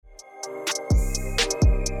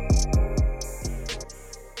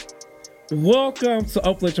Welcome to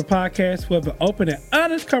Open Your Podcast, where the open and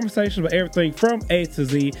honest conversation about everything from A to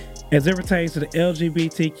Z as it pertains to the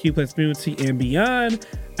LGBTQ plus community and beyond.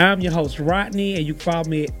 I'm your host, Rodney, and you can follow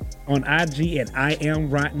me on IG at I am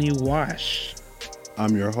Rodney Wash.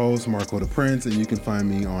 I'm your host, Marco the Prince, and you can find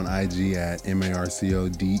me on IG at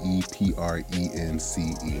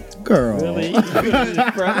MarcoDePrence. Girl. Really? I was just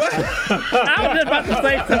about to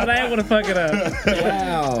say something, I didn't want to fuck it up.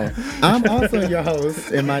 Wow. I'm also your host,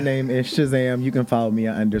 and my name is Shazam. You can follow me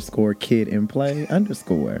at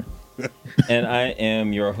 _kid-and-play_. And I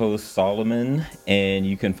am your host, Solomon, and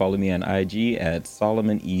you can follow me on IG at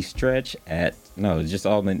Solomon E Stretch just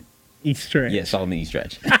Solomon E Stretch. Yeah, Solomon E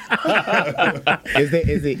Stretch. Is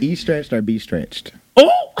it E stretched or B stretched? We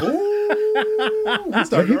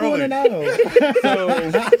started early.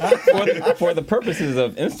 So, for the purposes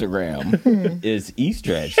of Instagram, is E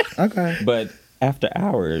Stretch. Okay. But after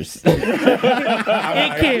hours,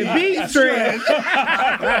 it can be stretched.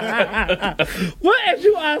 Well, as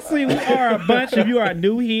you all see, we are a bunch of you are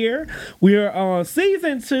new here. We are on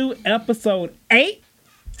season 2, episode 8.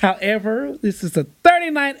 However, this is the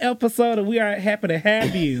 39th episode, and we are happy to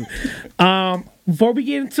have you. Before we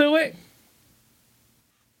get into it,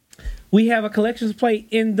 we have a collections plate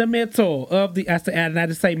in the middle of the. I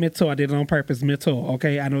just say middle. I did it on purpose. Middle.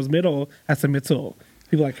 Okay, I know it's middle. I said middle.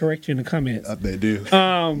 People like correct you in the comments. They do.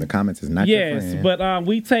 The comments is not your friend. Yes, but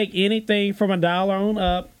we take anything from $1 on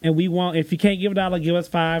up, and we want, if you can't give $1, give us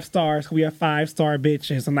 5 stars. We are 5-star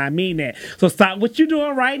bitches, and I mean that. So stop what you're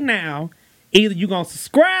doing right now. Either you're going to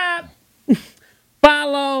subscribe,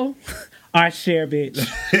 follow, or share, bitch.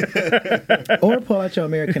 Or pull out your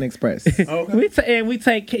American Express. Okay. We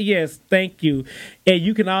take, yes, thank you. And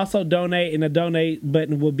you can also donate, and the donate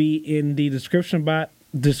button will be in the description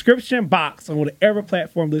box on whatever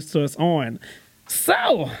platform listen to us on.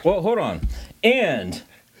 So. well, hold on. And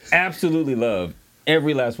absolutely love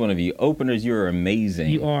every last one of you. Openers, you're amazing.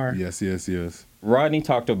 You are. Yes. Rodney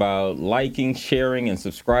talked about liking, sharing, and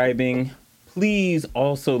subscribing. Please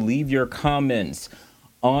also leave your comments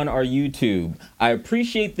on our YouTube. I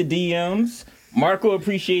appreciate the DMs. Marco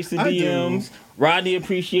appreciates the DMs. Rodney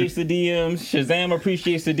appreciates the DMs. Shazam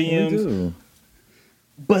appreciates the DMs. We do.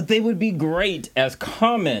 But they would be great as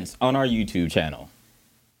comments on our YouTube channel.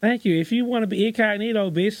 Thank you. If you want to be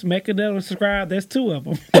incognito, bitch, make another and subscribe. There's 2 of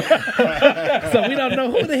them. So we don't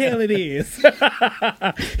know who the hell it is.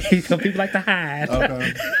 Some people like to hide.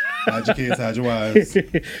 Okay. Hide your kids, hide your wives.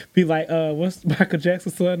 Be like, what's Michael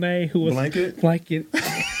Jackson's son name? Who was Blanket? Look,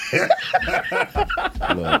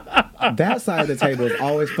 that side of the table is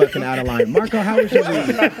always fucking out of line. Marco, how was your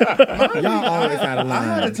week? Y'all always out of line.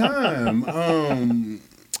 I had a time.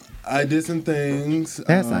 I did some things.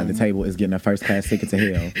 That side of the table is getting a first class ticket to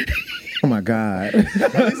hell. Oh my God.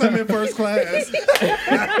 At least I'm in first class.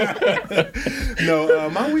 No,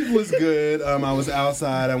 my week was good. I was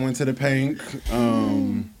outside. I went to the Pink.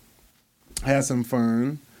 Had some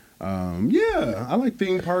fun. I like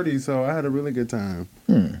themed parties, so I had a really good time.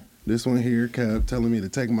 This one here kept telling me to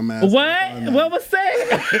take my mask off. What was that?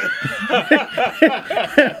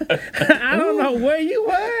 I don't know where you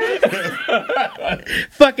were.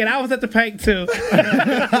 Fuck it, I was at the Pink too.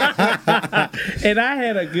 And I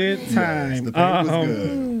had a good time. Yes, the Pink was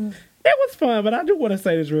good. It was fun, but I do want to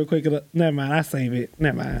say this real quick. Never mind, I save it.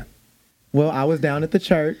 Never mind. Well, I was down at the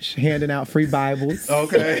church handing out free Bibles.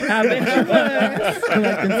 Okay. I bet you was.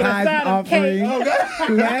 Collecting tithes and offerings.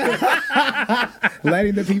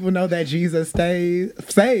 Letting the people know that Jesus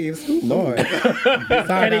saves. Ooh, Lord. Sorry,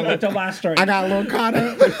 I got a little caught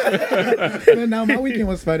up. But no, my weekend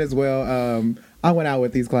was fun as well. I went out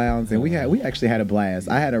with these clowns, and we actually had a blast.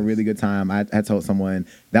 I had a really good time. I told someone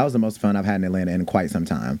that was the most fun I've had in Atlanta in quite some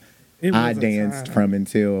time. I danced from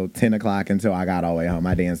until 10 o'clock until I got all the way home.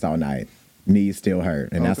 I danced all night. Knees still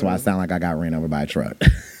hurt, and that's why I sound like I got ran over by a truck.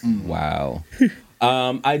 Wow.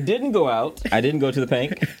 I didn't go out. I didn't go to the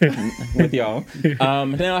Pink with y'all.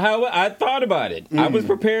 Now, how I thought about it. I was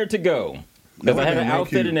prepared to go because I had an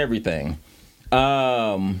outfit and everything.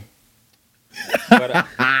 But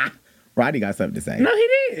Rodney got something to say. No, he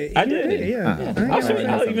did. I did. Yeah.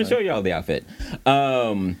 I'll even show y'all the outfit.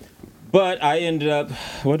 But I ended up,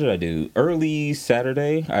 what did I do? Early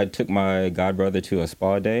Saturday, I took my godbrother to a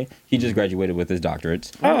spa day. He just graduated with his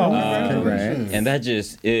doctorates. Congrats. And that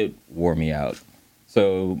it wore me out.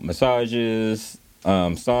 So massages,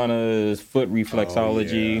 saunas, foot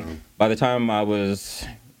reflexology. By the time I was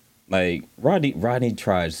like, Rodney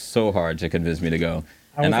tried so hard to convince me to go.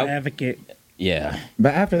 I was an advocate. Yeah.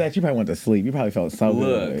 But after that, you probably went to sleep. You probably felt so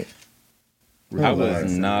good. I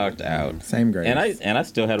was knocked out. Same grade. And I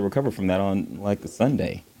still had to recover from that on like a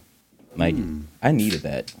Sunday. Like I needed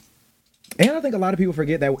that. And I think a lot of people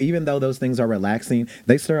forget that even though those things are relaxing,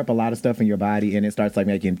 they stir up a lot of stuff in your body, and it starts like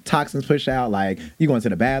making toxins push out. Like you go into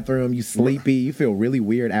the bathroom, you sleepy, you feel really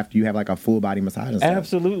weird after you have like a full body massage and stuff.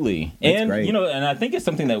 Absolutely. It's And great. and I think it's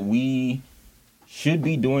something that we should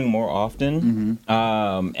be doing more often.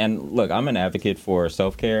 And look, I'm an advocate for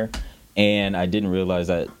self-care, and I didn't realize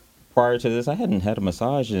that prior to this I hadn't had a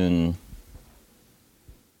massage in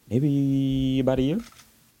maybe about a year.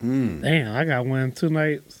 Damn, I got one 2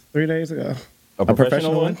 nights, 3 days ago. A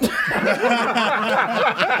professional one? They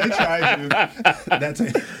tried you. That's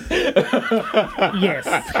it. Yes.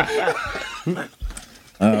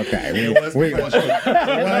 Okay. It was professional.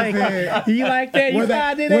 You like that? You Were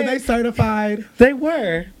tried they, it? were they certified? They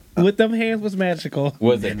were. With them hands was magical.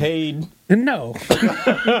 Was it paid? No.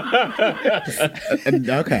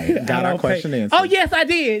 Okay, got our question answered. Oh, yes, I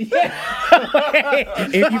did. Yeah.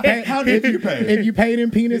 If you paid, How did you pay? If you paid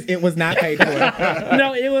in penis, it was not paid for.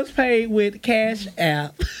 No, it was paid with Cash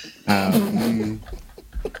App.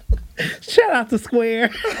 Shout out to Square.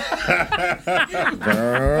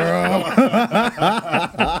 Girl,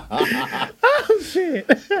 Oh, shit.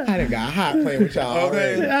 I done got hot playing with y'all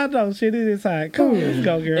already. I know, shit, it is hot. Come on, let's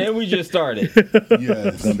go, girl. And we just started.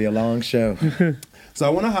 Yes. It's gonna be a long show. So I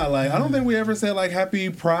want to highlight. I don't think we ever said like Happy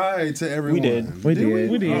Pride to everyone. did. We did.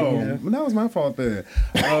 We did, Oh, yeah. that was my fault then.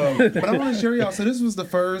 But I want to share y'all. So this was the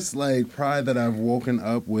first like Pride that I've woken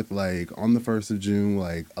up with. Like on the 1st of June,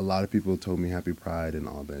 like a lot of people told me Happy Pride and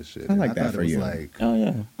all that shit. I like And that thought for it was you. Like, Oh,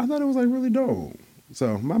 yeah. I thought it was like really dope.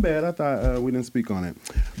 So my bad. I thought we didn't speak on it.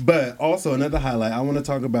 But also another highlight. I want to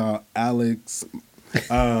talk about Alex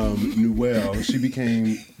Newell.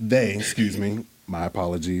 My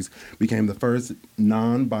apologies. Became the first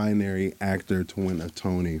non-binary actor to win a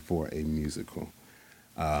Tony for a musical.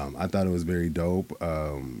 I thought it was very dope.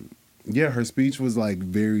 Yeah, her speech was like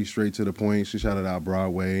very straight to the point. She shouted out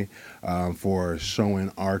Broadway for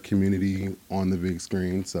showing our community on the big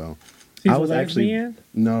screen. So She's I was a actually- lesbian?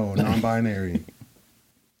 no, non-binary.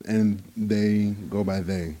 And they go by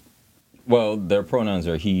they. Well, their pronouns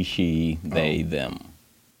are he, she, they, them.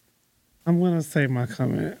 I'm going to say my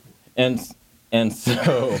comment. And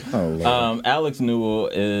so Oh, Lord. Alex Newell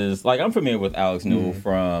is like, I'm familiar with Alex Newell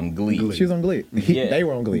from Glee. She was on Glee. Yeah. They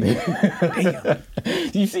were on Glee.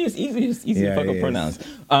 You see, it's easy Yeah, to fuck it up is. pronouns.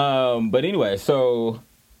 But anyway, so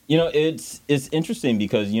it's interesting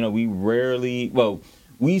because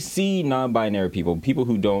we see non-binary people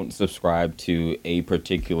who don't subscribe to a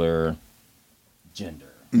particular gender,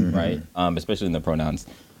 right? Especially in the pronouns.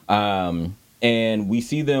 And we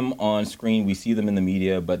see them on screen, we see them in the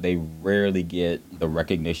media, but they rarely get the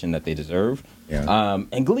recognition that they deserve. Yeah.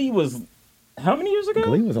 And Glee was how many years ago?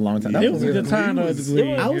 Glee was a long time. That It was a good time though.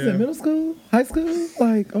 Glee I was in middle school, high school.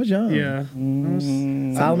 Like I was young. Yeah.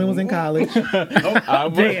 Solomon was in college. I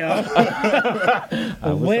was, Damn.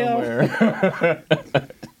 I was Well. somewhere.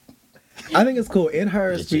 I think it's cool. In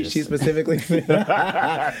her speech, she specifically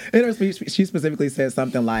said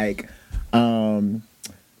something like,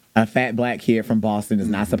 a fat black kid from Boston is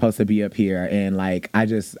not supposed to be up here. And like, I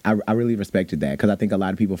really respected that because I think a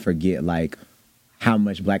lot of people forget like how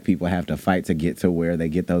much black people have to fight to get to where they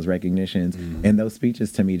get those recognitions. And those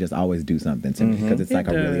speeches to me just always do something to me because it's like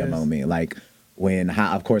It really a does. moment. Like when,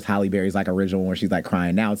 of course, Halle Berry's like original where she's like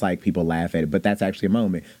crying. Now it's like people laugh at it, but that's actually a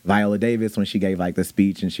moment. Viola Davis, when she gave like the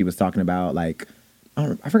speech and she was talking about like,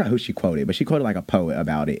 I forgot who she quoted, but she quoted like a poet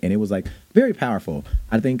about it, and it was like very powerful.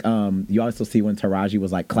 I think you also see when Taraji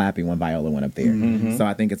was like clapping when Viola went up there. So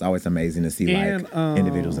I think it's always amazing to see like And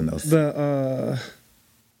individuals in those. the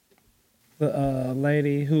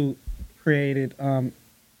lady who created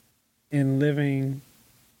In Living.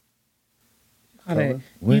 How they,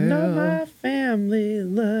 you know Well- my family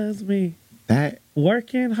loves me. That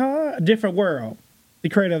Working hard. Different World. The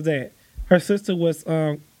creator of that. Her sister was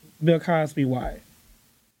Bill Cosby's wife.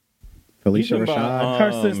 Felicia You talking Rashad. about,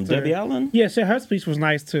 Her sister. Debbie Allen? Yeah, her speech was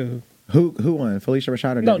nice too. Who won? Felicia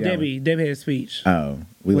Rashad or No, Debbie? Debbie. Debbie had a speech. Allen? Oh,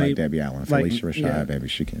 we like Wait, Debbie Allen. like, Felicia Rashad, yeah. baby,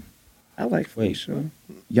 she can. I like Felicia.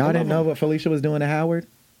 Y'all didn't know what Felicia was doing to Howard?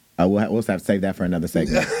 We'll have to save that for another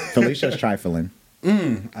segment. Felicia's trifling.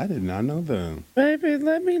 I did not know that. Baby,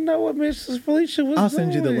 let me know what Mrs. Felicia was I'll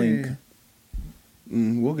doing. send you the link.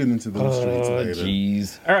 We'll get into those streets Oh, later.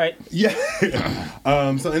 jeez. All right. Yeah.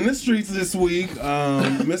 So in the streets this week,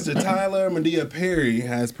 Mr. Tyler Medea Perry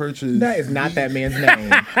has purchased. That is not that man's name.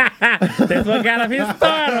 That's what got him his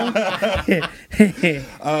stardom.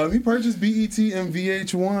 He purchased BET and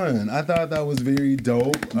VH1. I thought that was very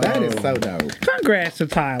dope. That is so dope. Congrats to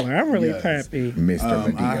Tyler. I'm really Yes. happy. Mr. I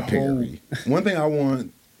Medea Perry. hope, one thing I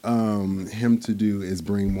want him to do is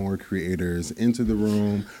bring more creators into the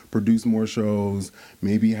room, produce more shows,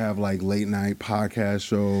 maybe have like late night podcast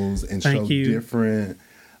shows and Thank show you. different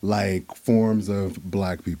like forms of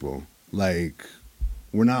Black people. Like,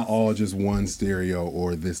 we're not all just one stereo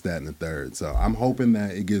or this, that, and the third. So I'm hoping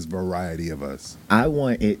that it gives variety of us. I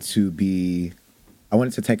want it to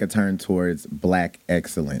take a turn towards Black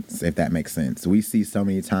excellence, if that makes sense. We see so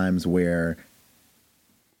many times where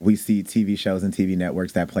we see TV shows and TV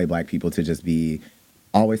networks that play Black people to just be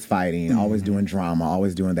always fighting, always doing drama,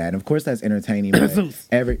 always doing that. And of course, that's entertaining. But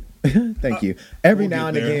thank you. Every now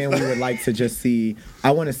and again, we would like to just see.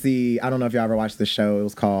 I want to see. I don't know if y'all ever watched the show. It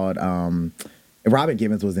was called. Robin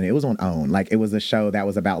Gibbons was in it. It was on OWN. Like, it was a show that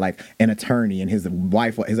was about like an attorney and his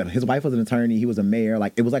wife. His wife was an attorney. He was a mayor.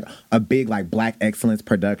 Like, it was like a big like Black excellence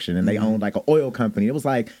production, and they owned like an oil company. It was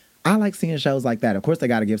like, I like seeing shows like that. Of course, they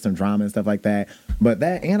got to give some drama and stuff like that. But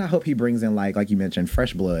that, and I hope he brings in like you mentioned,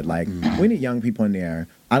 fresh blood. Like, we need young people in there.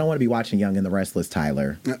 I don't want to be watching Young and the Restless,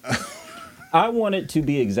 Tyler. I want it to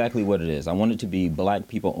be exactly what it is. I want it to be Black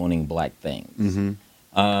people owning Black things.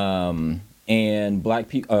 And Black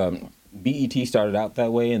people. BET started out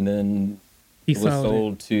that way, and then it was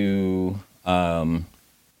sold to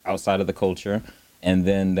outside of the culture, and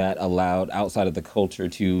then that allowed outside of the culture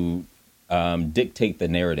to dictate the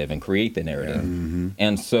narrative and create the narrative.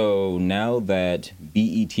 And so now that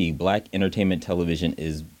BET, Black Entertainment Television,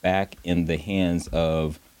 is back in the hands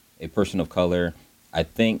of a person of color, I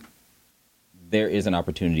think there is an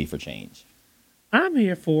opportunity for change. I'm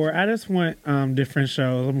here for it. I just want different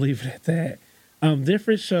shows. I'm leaving it at that.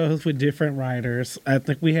 Different shows with different writers. I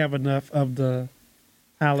think we have enough of the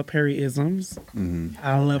Tyler Perry-isms.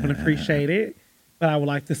 I love and appreciate it. But I would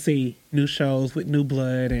like to see new shows with new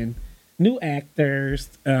blood and new actors,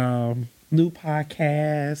 new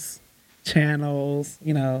podcasts, channels,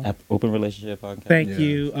 you know. Open Relationship Podcast. Thank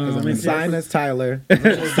you. Sign us, Tyler. Send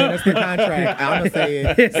us the contract. I'm going to say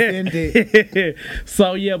it. Send it.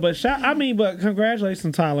 So, yeah, but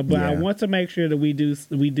congratulations, Tyler. But I want to make sure that we do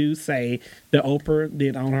say that Oprah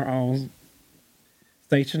did own her own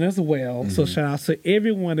station as well. So shout out to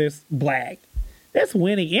everyone that's Black that's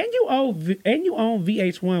winning. And you own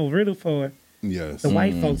VH1 really for the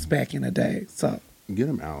white folks back in the day. So get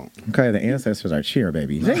them out. Okay, the ancestors are cheering,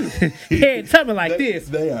 baby. Yeah, tell me like this.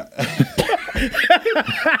 They are.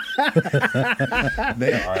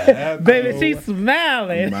 They are happy. Baby, she's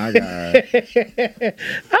smiling. Oh my God.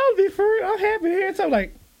 I'll be for real. I'm happy here. So I'm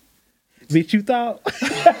like, bitch, you thought?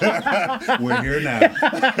 We're here now.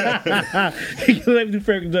 Let me do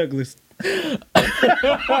Frank Douglas. Okay,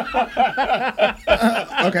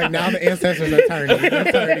 now the ancestors are turning.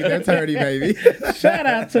 They're turning, baby. Shout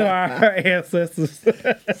out to our ancestors.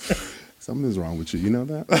 Something's wrong with you. You know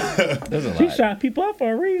that? There's a She lot. shot people up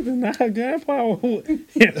for a reason. Now her grandpa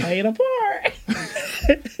played a part.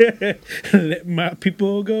 Let my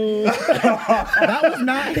people go. That was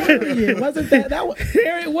not Harriet, wasn't that? That was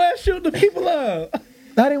Harriet was shooting the people up.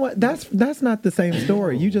 that ain't what. That's not the same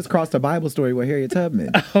story. You just crossed a Bible story with Harriet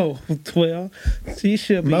Tubman. Oh, well, she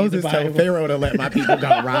should be. Moses told Pharaoh to let my people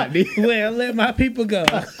go, Rodney. Well, let my people go.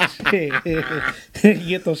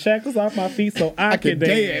 Get those shackles off my feet so I can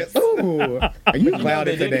dance. Ooh, are you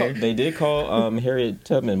clouded today? They did call Harriet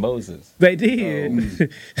Tubman Moses. They did.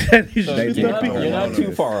 They did. You're not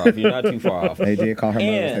too far off. You're not too far off. They did call her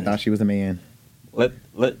Moses. They thought she was a man. Let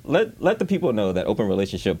the people know that Open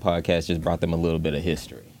Relationship Podcast just brought them a little bit of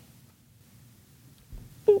history.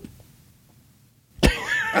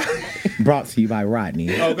 Brought to you by Rodney.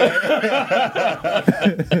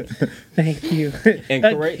 Thank you.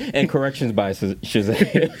 And corrections by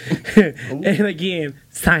Shazam. And again,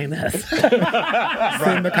 sign us.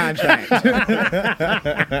 Send the contract.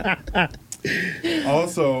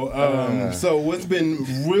 Also, so what's been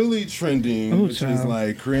really trending, which is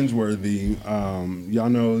like cringeworthy, y'all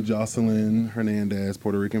know Jocelyn Hernandez,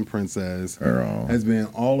 Puerto Rican princess, has been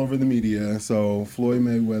all over the media. So Floyd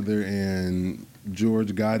Mayweather and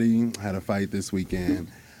George Gotti had a fight this weekend.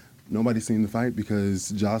 Nobody seen the fight because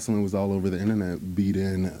Jocelyn was all over the internet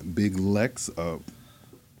beating Big Lex up.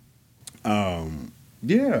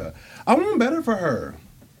 Yeah, I want better for her.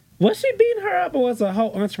 Was she beating her up or was her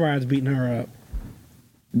whole entourage beating her up?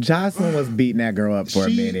 Jocelyn was beating that girl up for a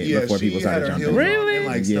minute before people started jumping.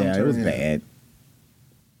 Really? Yeah, it was bad.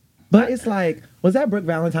 But it's like, was that Brooke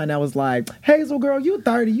Valentine that was like, Hazel girl, you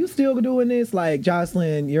 30, you still doing this? Like,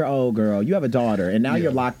 Jocelyn, you're old girl, you have a daughter, and now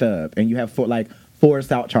you're locked up, and you have four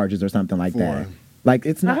assault charges or something like that. Like,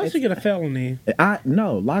 it's not. How she get a felony?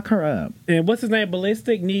 No, lock her up. And what's his name?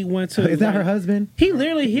 Ballistic need one too. Is that her husband? He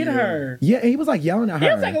literally hit her. Yeah, and he was like yelling at her.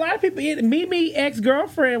 It was like a lot of people. Mimi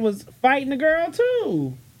ex-girlfriend was fighting the girl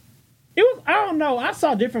too. It was, I don't know. I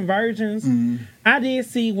saw different versions. I did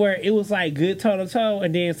see where it was like good toe to toe,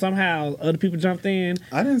 and then somehow other people jumped in.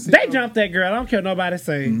 I didn't see They jumped that girl. I don't care what nobody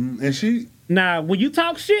say. And she, Now, when you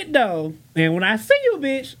talk shit though, and when I see you,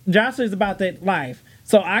 bitch, Jocelyn is about that life.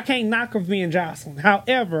 So I can't knock her for being Jocelyn.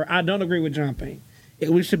 However, I don't agree with jumping.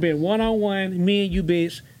 We should be 1-on-1, me and you,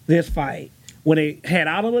 bitch. Let's fight. When they had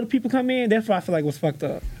all the other people come in, that's what I feel like was fucked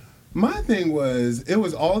up. my thing was, it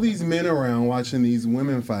was all these men around watching these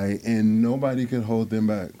women fight, and nobody could hold them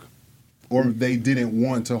back, or they didn't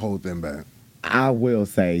want to hold them back. I will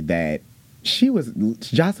say that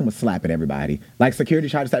Jocelyn was slapping everybody. Like security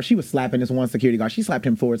tried to slap. She was slapping this one security guard. She slapped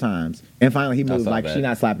him 4 times, and finally he moved saw like that. she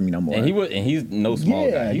not slapping me no more. And he's no small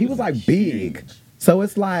yeah, guy. he was like big. So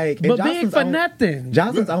it's like, and But big Jocelyn's for only- nothing.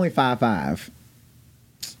 Jocelyn's only 5'5".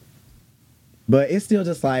 But it's still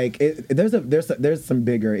just like there's some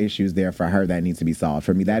bigger issues there for her that needs to be solved.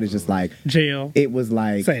 For me, that is just like Jail. it was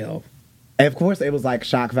like. Sale. Of course, it was like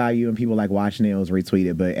shock value and people like watching it. It was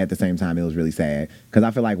retweeted, but at the same time, it was really sad because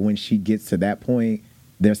I feel like when she gets to that point,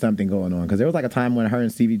 there's something going on. Because there was like a time when her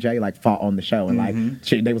and Stevie J like fought on the show, and like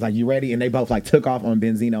they was like, "You ready?" And they both like took off on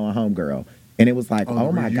Benzino and Homegirl, and it was like, Oh, the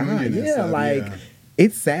 "Oh my god, reunion and yeah!" stuff, Like yeah.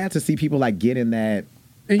 it's sad to see people like get in that.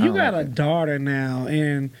 And you I got don't a like daughter now,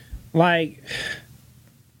 and like,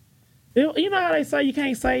 you know how they say you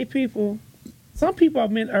can't save people? Some people are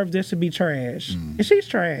meant earth just to be trash. And she's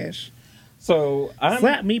trash. So I'm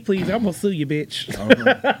Slap me, please. I'm going to sue you, bitch.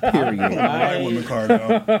 Period. Right when the card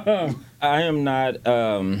out. I am not.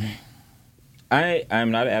 I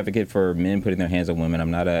am not an advocate for men putting their hands on women. I'm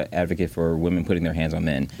not an advocate for women putting their hands on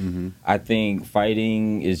men. I think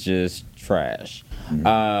fighting is just trash.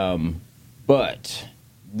 But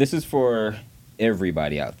this is for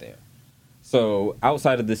everybody out there. So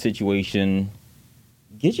outside of the situation,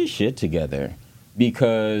 get your shit together.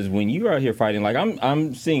 Because when you're out here fighting, like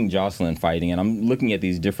I'm seeing Jocelyn fighting, and I'm looking at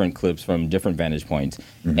these different clips from different vantage points,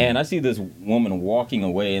 and I see this woman walking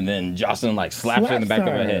away, and then Jocelyn like slaps her in the back of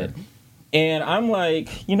her head, and I'm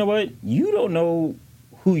like, you know what? You don't know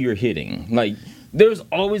who you're hitting. Like, there's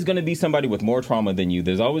always going to be somebody with more trauma than you.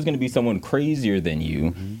 There's always going to be someone crazier than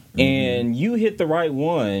you, and you hit the right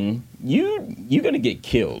one, you're going to get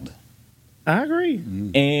killed. I agree.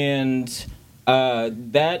 And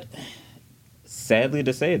that, sadly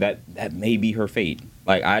to say, that may be her fate.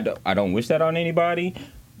 Like, I don't wish that on anybody,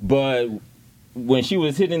 but when she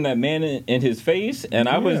was hitting that man in his face, and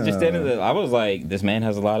I was just standing there, I was like, this man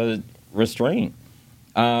has a lot of restraint.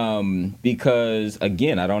 Because,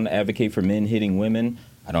 again, I don't advocate for men hitting women.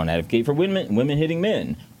 I don't advocate for women hitting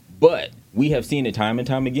men. But we have seen it time and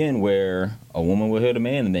time again where a woman will hit a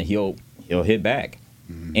man and then he'll hit back.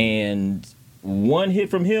 And one hit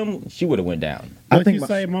from him, she would have went down. What you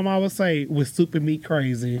say, my mama would say, with soup and meat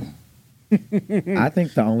crazy. I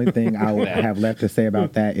think the only thing I would have left to say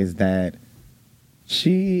about that is that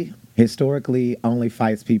she historically only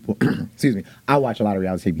fights people. Excuse me. I watch a lot of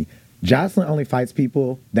reality TV. Jocelyn only fights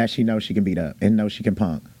people that she knows she can beat up and knows she can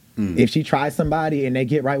punk. If she tries somebody and they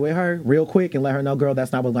get right with her real quick and let her know, girl,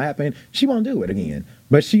 that's not what's gonna happen, she won't do it again.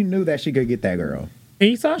 But she knew that she could get that girl. And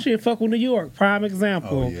you saw she fuck with New York. Prime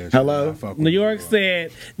example. Oh, yeah, Hello? New York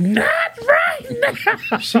said, not right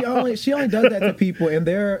now. She only does that to people, and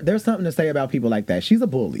there's something to say about people like that. She's a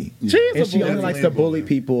bully. She's And a she bully. only likes to bully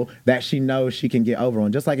people that she knows she can get over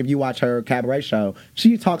on. Just like if you watch her cabaret show,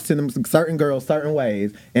 she talks to them certain girls certain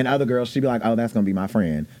ways, and other girls she'd be like, "Oh, that's gonna be my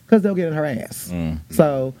friend," because they'll get in her ass.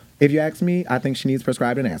 So if you ask me, I think she needs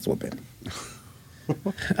prescribed an ass whooping.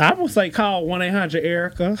 I would say call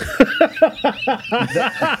 1-800-ERICA.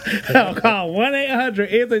 Call 1-800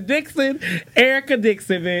 Is it Dixon? Erica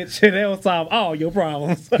Dixon, bitch. And they'll solve all your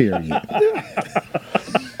problems. Period.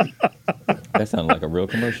 That sounded like a real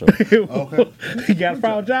commercial. Okay. You got a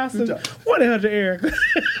problem, Johnson? 1-800-ERICA.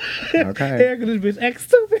 Okay. Erica, this bitch acts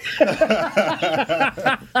stupid.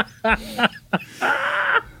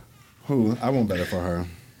 Who? I want better for her.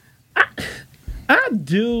 I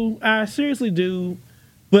do. I seriously do.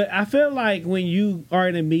 But I feel like when you are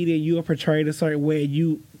in the media, you are portrayed a certain way,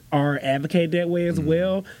 you are advocated that way as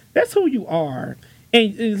well. That's who you are.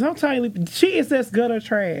 And sometimes she is just gutter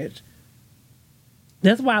trash.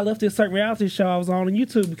 That's why I left this certain reality show I was on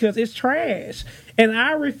YouTube, because it's trash. And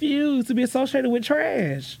I refuse to be associated with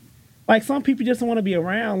trash. Like, some people just don't want to be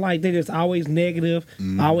around. Like, they're just always negative,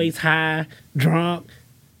 always high, drunk.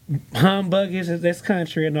 Humbuggish is this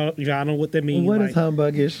country, and y'all know what that means. What like, is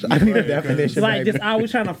humbuggish? I need a definition. like baby. just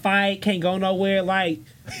always trying to fight, can't go nowhere. Like,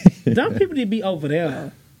 dumb people need to be over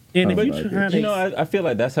there. And if you trying to, You know, I feel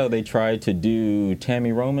like that's how they tried to do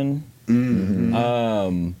Tammy Roman.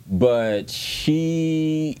 But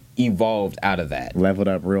she, evolved out of that. Leveled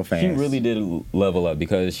up real fast. She really did level up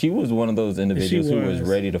because she was one of those individuals who was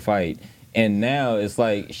ready to fight. And now it's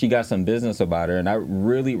like she got some business about her, and I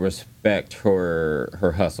really respect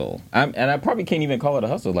her hustle. And I probably can't even call it a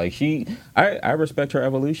hustle. Like I respect her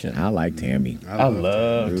evolution. I like Tammy. I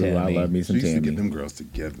love Tammy. I love me some She used to Tammy. get them girls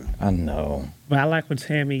together. I know. But I like when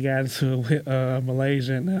Tammy got into it with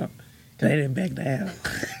Malaysia and they didn't back down.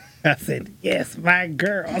 I said, yes, my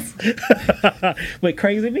girls. But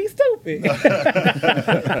crazy be stupid.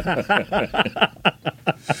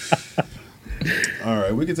 All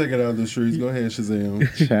right, we can take it out of the streets. Go ahead,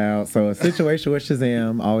 Shazam. Child. So a situation with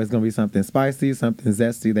Shazam always gonna be something spicy, something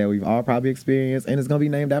zesty that we've all probably experienced, and it's gonna be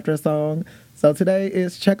named after a song. So today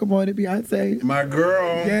is Check Up On It, Beyonce. My girl.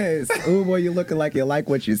 Yes. Ooh, boy, you looking like you like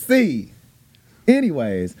what you see.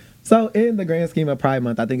 Anyways, so in the grand scheme of Pride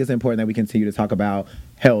Month, I think it's important that we continue to talk about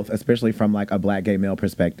health, especially from like a black gay male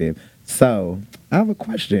perspective. So I have a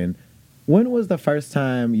question. When was the first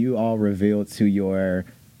time you all revealed to your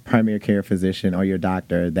primary care physician or your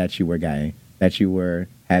doctor that you were gay, that you were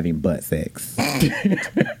having butt sex?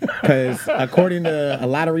 Because according to a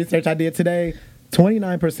lot of research I did today,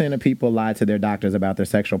 29% of people lie to their doctors about their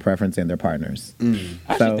sexual preference and their partners. I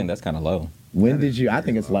actually think that's kind of low. When did you, I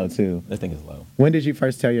think it's low too. I think it's low. When did you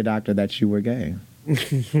first tell your doctor that you were gay?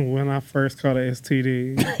 When I first caught a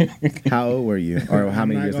STD. How old were you? Or how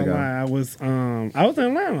many I'm not years gonna ago? lie, I was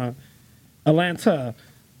in Atlanta.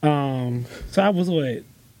 So I was what,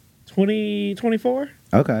 24?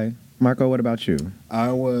 Okay. Marco, what about you?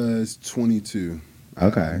 I was 22.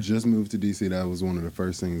 Okay. I just moved to DC. That was one of the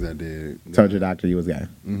first things I did. Told your doctor you was gay.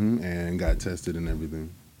 And got tested and everything.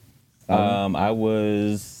 I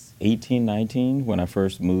was 18, 19 when I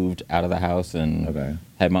first moved out of the house and Okay.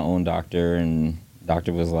 had my own doctor, and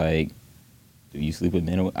doctor was like, "Do you sleep with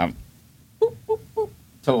men?" I'm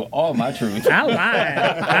told all my truth. I lied.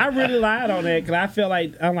 I really lied on that because I feel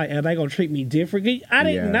like, I'm like, are they going to treat me differently? I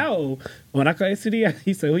didn't Yeah. know. When I caught STD,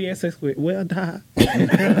 he said, who you had sex with? Well, nah.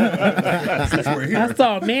 Since we're here. I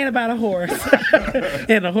saw a man about a horse,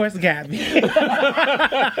 and the horse got me.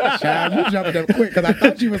 Child, you jumped up quick because I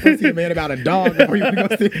thought you was going to see a man about a dog before you were going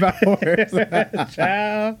to see about a horse.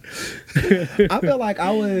 Child. I feel like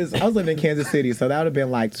I was living in Kansas City, so that would have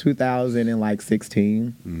been like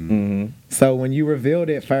 2016. Mm-hmm. So when you revealed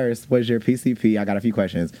it first, was your PCP? I got a few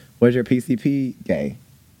questions. Was your PCP gay?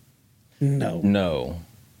 No.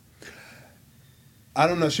 I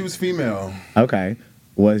don't know. She was female. Okay.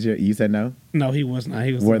 Was your? You said no. No, he was not.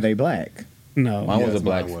 He was Were they black? No. Mine was Yes, a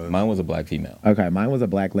black. mine was. Mine was a black female. Okay, mine was a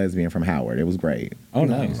black lesbian from Howard. It was great. Oh,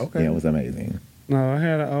 nice. Okay. Yeah, it was amazing. No, I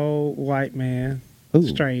had an old white man. Ooh.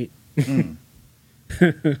 Straight. Ooh.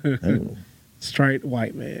 Straight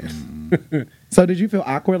white man. So did you feel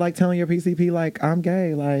awkward like telling your PCP like I'm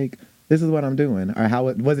gay, like this is what I'm doing, or how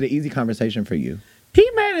was it an easy conversation for you? He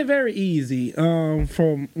made it very easy.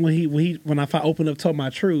 From when I opened up, told my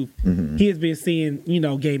truth. Mm-hmm. He has been seeing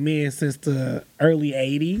gay men since the early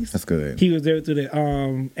 '80s. That's good. He was there through the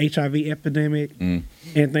HIV epidemic and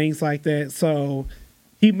things like that. So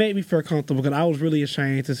he made me feel comfortable because I was really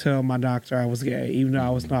ashamed to tell my doctor I was gay, even though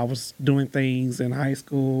I was doing things in high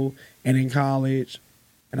school and in college,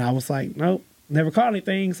 and I was like, nope. Never caught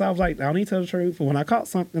anything, so I was like, I don't need to tell the truth. But when I caught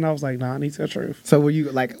something, I was like, nah, I need to tell the truth. So were you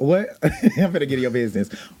like, what? I'm gonna get in your business.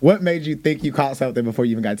 What made you think you caught something before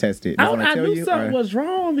you even got tested? Did someone I tell knew you, something or- was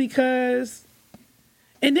wrong because,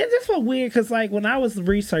 and then this was weird because like when I was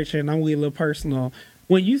researching, I'm gonna get a little personal.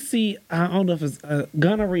 When you see, I don't know if it's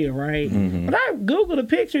gonorrhea, right? When I Googled the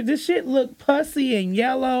picture, this shit looked pussy and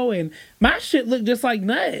yellow, and my shit looked just like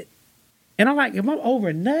nut. And I'm like, am I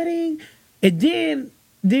over nutting? And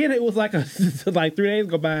then it was like like 3 days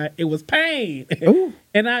go by, it was pain. Ooh.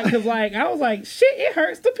 And I was like, shit, it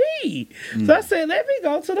hurts to pee. So I said, let me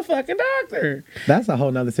go to the fucking doctor. That's a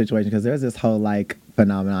whole nother situation because there's this whole like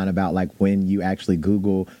phenomenon about like when you actually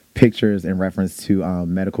Google pictures in reference to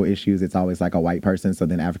medical issues, it's always like a white person. So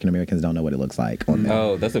then African Americans don't know what it looks like on there.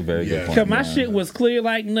 Oh, that's a very good Cause point. my shit was clear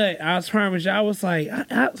like nut. I promise you, I was like,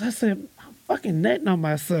 I said, I'm fucking nutting on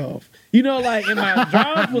myself. Like, and my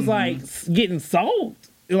drawers was like getting soaked.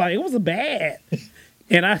 Like, it was bad.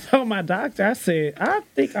 And I told my doctor, I said, I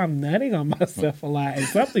think I'm nutting on myself a lot and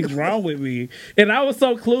something's wrong with me. And I was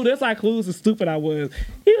so clueless. That's how clueless and stupid I was.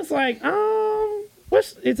 He was like,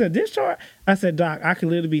 it's a discharge? I said, Doc, I could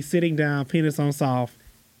literally be sitting down, penis on soft.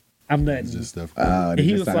 I'm nutting. Just stuff. And And it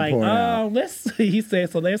he just was started like, pouring out. he said,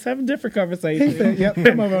 so let's have a different conversation. He said, yep,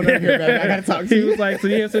 come over here, baby. I gotta talk to He you. was like, so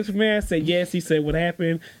you have sex with me? I said, yes. He said, what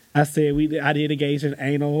happened? I said, I did engage in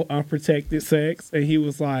anal unprotected sex. And he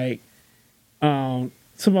was like, some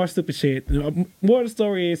more stupid shit. More of the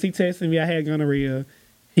story is he texted me I had gonorrhea.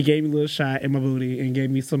 He gave me a little shot in my booty and gave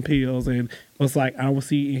me some pills and was like, I don't want to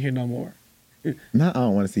see you in here no more. No, I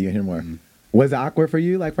don't want to see you in here more. Was it awkward for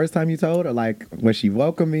you, like, first time you told? Or, like, was she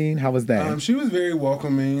welcoming? How was that? She was very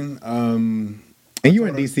welcoming. And you were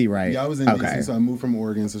in D.C., right? Yeah, I was in D.C., so I moved from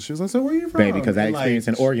Oregon. So she was like, so where are you from? Baby, because that experience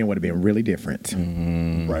in Oregon would have been really different.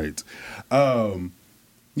 Right.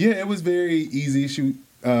 Yeah, it was very easy. She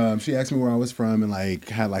asked me where I was from and, like,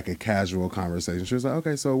 had, like, a casual conversation. She was like,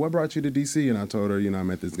 okay, so what brought you to D.C.? And I told her, you know, I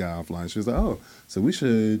met this guy offline. She was like, oh, so we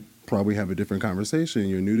should probably have a different conversation.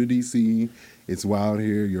 You're new to D.C., it's wild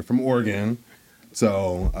here, you're from Oregon.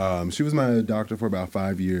 So she was my doctor for about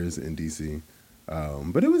 5 years in D.C.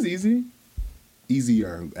 But it was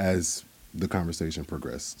easier as the conversation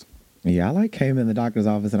progressed. Yeah, I like came in the doctor's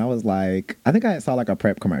office and I was like, I think I saw like a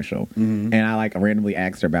prep commercial and I like randomly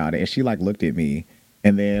asked her about it and she like looked at me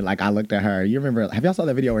and then like I looked at her. You remember, have y'all saw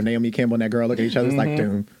that video where Naomi Campbell and that girl look at each other? It's like,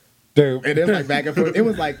 doom, and it's like back and forth. It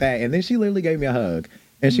was like that. And then she literally gave me a hug.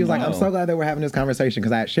 And she was like, I'm so glad that we're having this conversation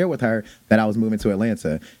because I had shared with her that I was moving to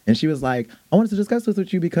Atlanta. And she was like, I wanted to discuss this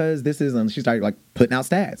with you because this is, she started like putting out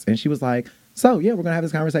stats. And she was like, so yeah, we're going to have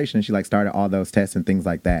this conversation. And she like started all those tests and things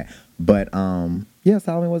like that. But yeah,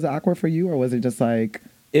 Solomon, was it awkward for you or was it just like?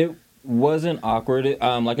 It wasn't awkward.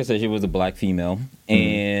 Like I said, she was a black female.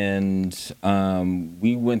 And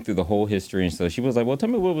we went through the whole history. And so she was like, well, tell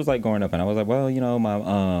me what it was like growing up. And I was like, well, you know,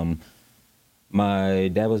 my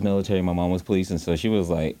dad was military, my mom was police, and so she was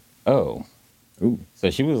like, oh. Ooh. So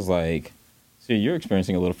she was like, so you're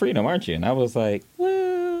experiencing a little freedom, aren't you? And I was like,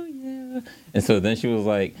 well, yeah. And so then she was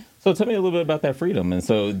like, so tell me a little bit about that freedom. And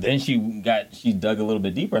so then she dug a little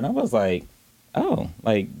bit deeper, and I was like, oh,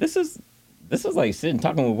 like this is like sitting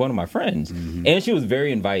talking with one of my friends. And she was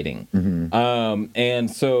very inviting. And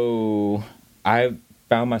so I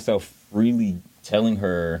found myself freely telling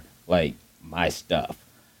her like my stuff.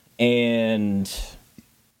 And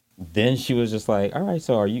then she was just like, all right,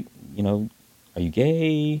 so are you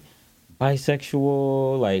gay,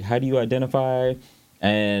 bisexual? Like, how do you identify?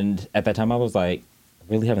 And at that time I was like,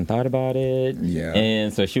 I really haven't thought about it. Yeah.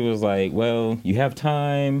 And so she was like, well, you have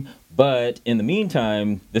time, but in the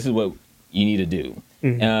meantime, this is what you need to do.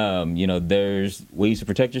 You know, there's ways to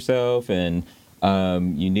protect yourself and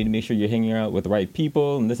you need to make sure you're hanging out with the right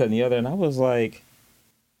people and this, that, and the other. And I was like,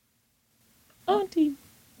 auntie.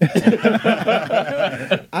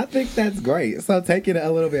 I think that's great. So taking it a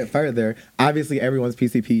little bit further, obviously everyone's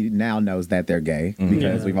PCP now knows that they're gay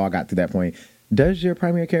because we've all got to that point. Does your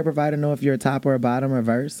primary care provider know if you're a top or a bottom or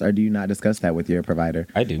verse, or do you not discuss that with your provider?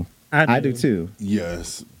 I do. I do too.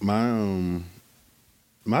 Yes, my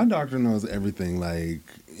doctor knows everything. Like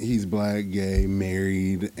he's black, gay,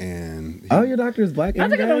 married, and oh, your doctor is black. I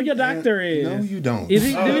And think I know who gay? your doctor is. No, you don't. Is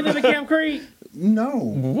he? Do he live in Camp Creek? No.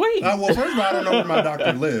 Wait. Well, first of all, I don't know where my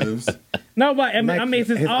doctor lives. No, but I Like, mean it's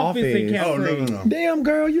his office in Camp Oh, Creek. no. Damn,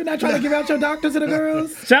 girl, you're not trying to give out your doctor to the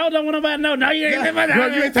girls? Y'all don't want nobody to know. No, you ain't live my Girl,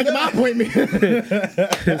 you ain't taking my appointment.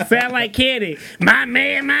 Sound like Kitty. My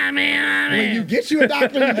man. When you get you a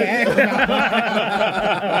doctor, you can ask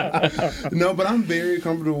about. No, but I'm very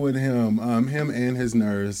comfortable with him. Him and his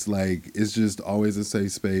nurse, like, it's just always a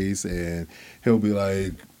safe space, and he'll be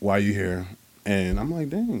like, why you here? And I'm like,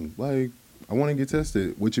 dang, like, I want to get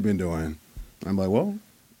tested. What you been doing? I'm like, well,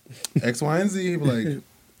 X, Y, and Z. He'll be like,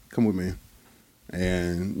 come with me.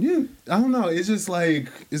 And yeah, I don't know. It's just like,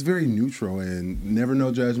 it's very neutral and never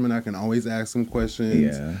no judgment. I can always ask him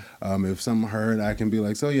questions. Yeah. If something hurt, I can be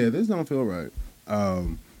like, so yeah, this don't feel right.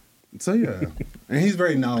 So yeah. And he's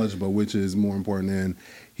very knowledgeable, which is more important. And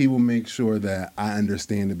he will make sure that I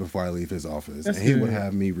understand it before I leave his office. That's and he good. would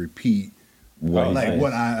have me repeat Wow. like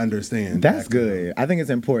what I understand. That's back to him. good. I think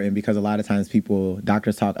it's important because a lot of times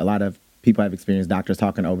a lot of people have experienced doctors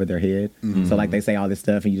talking over their head. So like they say all this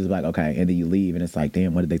stuff and you just like, okay, and then you leave and it's like,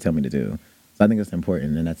 damn, what did they tell me to do? So I think it's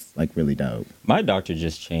important and that's like really dope. My doctor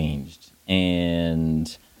just changed, and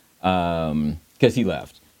because he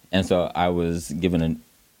left, and so I was given a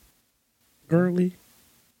Early.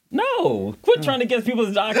 no. Quit trying to guess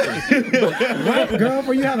people's doctors. What, girl,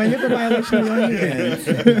 for you have a HIPAA violation on your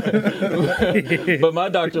hands. But my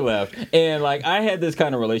doctor left, and like I had this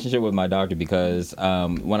kind of relationship with my doctor because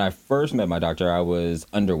when I first met my doctor, I was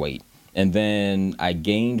underweight, and then I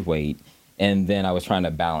gained weight, and then I was trying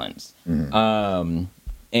to balance.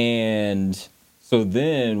 And so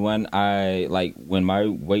then when my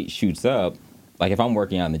weight shoots up, like if I'm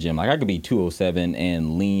working out in the gym, like I could be 207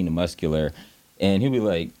 and lean and muscular, and he'll be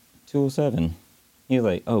like 207. He's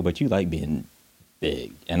like, oh, but you like being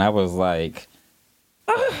big, and I was like,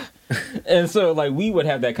 ah. And so like we would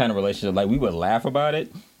have that kind of relationship, like we would laugh about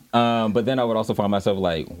it. But then I would also find myself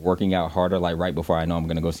like working out harder, like right before I know I'm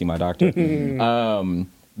gonna go see my doctor.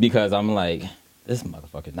 because I'm like, this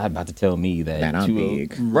motherfucker not about to tell me that I'm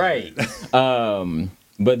big. Right.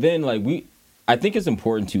 But then I think it's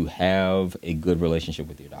important to have a good relationship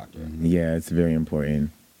with your doctor. Yeah, it's very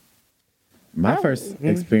important. My first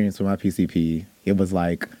experience with my PCP, it was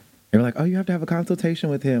like, they were like, oh, you have to have a consultation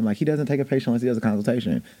with him. Like, he doesn't take a patient unless he does a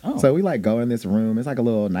consultation. Oh. So we go in this room. It's like a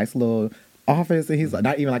nice little office, and he's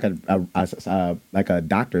not even like a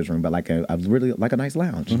doctor's room, but a really like a nice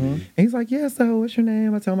lounge. And he's like, yeah, so what's your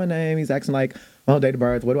name? I tell him my name. He's asking date of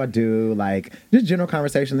birth, what do I do? Like, just general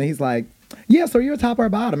conversation. And he's like, yeah, so you're top or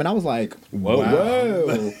bottom? And I was like,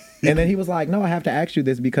 whoa. And then he was like, no, I have to ask you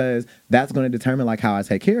this because that's going to determine how I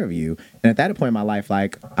take care of you. And at that point in my life, I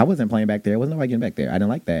wasn't playing back there. Wasn't nobody getting back there. I didn't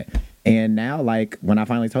like that. And now, when I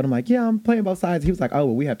finally told him, yeah, I'm playing both sides, he was like, oh,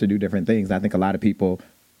 well, we have to do different things. And I think a lot of people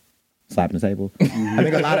slapping the table. I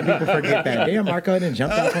think a lot of people forget that. Damn, Marco didn't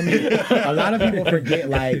jump out on me. A lot of people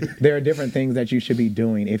forget there are different things that you should be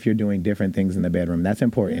doing if you're doing different things in the bedroom. That's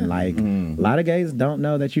important. A lot of gays don't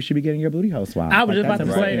know that you should be getting your booty hole swabbed. I was just about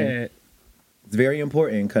to say that. It's very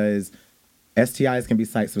important because STIs can be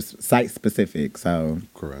site specific. So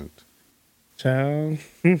Correct. Child.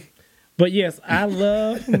 But yes, I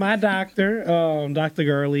love my doctor, Dr.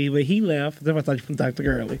 Gurley, but he left. That's why I thought you from Dr.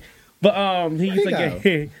 Gurley. But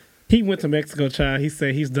he went to Mexico, child. He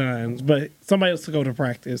said he's done. But somebody else to go to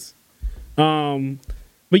practice. But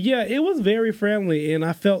yeah, it was very friendly and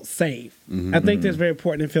I felt safe. I think that's very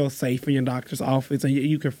important to feel safe in your doctor's office and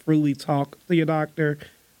you can freely talk to your doctor.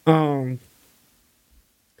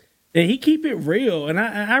 And he keep it real, and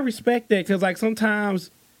I respect that because sometimes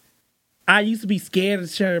I used to be scared to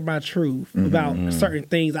share my truth about certain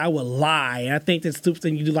things. I would lie, and I think that's stupid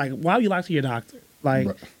thing you do. Why would you lie to your doctor?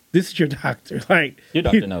 This is your doctor. Your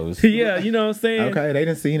doctor knows. Yeah, you know what I'm saying. Okay, they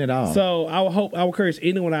didn't see it all. So I would encourage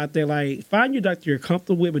anyone out there find your doctor you're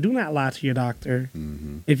comfortable with, but do not lie to your doctor.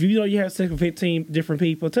 If you know you have sex with 15 different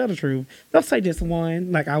people, tell the truth. Don't say just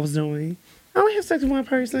one like I was doing. I only have sex with one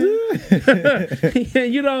person.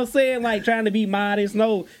 You know what I'm saying? Trying to be modest.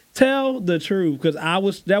 No, tell the truth. Because I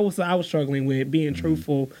was struggling with being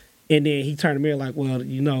truthful. And then he turned to me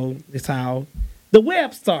well, it's how the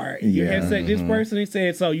web start. You have sex with this person. He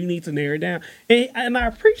said, so you need to narrow it down. And I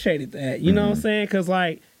appreciated that. You know what I'm saying? Because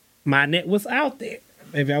my net was out there.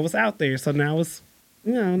 Maybe I was out there. So now it's,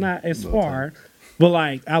 not as far. But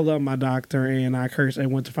I love my doctor. And I encourage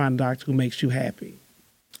everyone to find a doctor who makes you happy.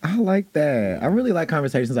 I like that. I really like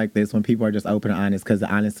conversations like this when people are just open and honest because it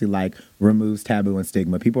honestly removes taboo and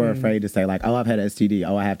stigma. People are afraid to say oh, I've had an STD.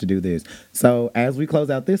 Oh, I have to do this. So as we close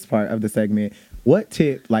out this part of the segment, what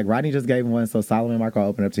tip, Rodney just gave one, so Solomon and Marco, I'll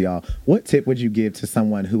open up to y'all. What tip would you give to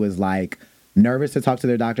someone who is nervous to talk to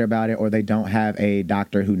their doctor about it or they don't have a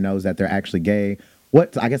doctor who knows that they're actually gay?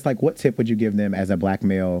 What tip would you give them as a black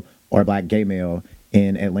male or a black gay male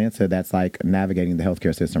in Atlanta that's navigating the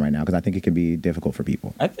healthcare system right now? Because I think it can be difficult for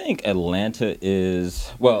people. I think Atlanta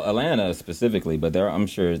specifically, but I'm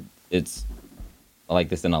sure it's like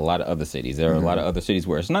this in a lot of other cities. There are a lot of other cities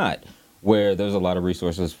where it's not, where there's a lot of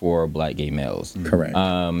resources for black gay males. Correct.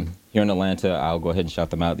 Here in Atlanta, I'll go ahead and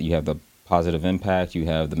shout them out. You have the Positive Impact, you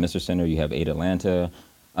have the Mr. Center, you have Aid Atlanta.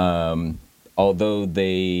 Although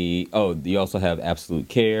you also have Absolute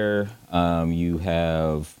Care. You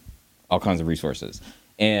have all kinds of resources.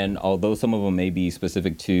 And although some of them may be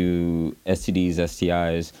specific to STDs,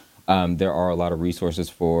 STIs, there are a lot of resources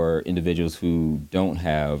for individuals who don't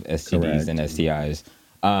have STDs and STIs.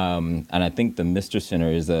 And I think the Mr.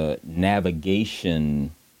 Center is a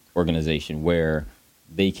navigation organization where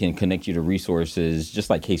they can connect you to resources just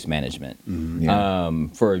like case management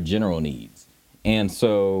for general needs. And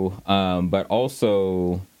so, but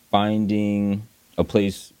also finding a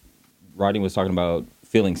place, Rodney was talking about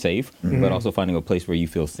feeling safe, but also finding a place where you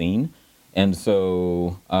feel seen. And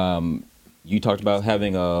so you talked about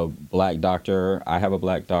having a black doctor. I have a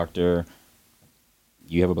black doctor.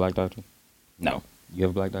 You have a black doctor? No. You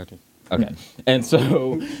have a black doctor? Okay. And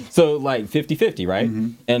so 50-50, right?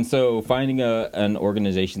 And so finding an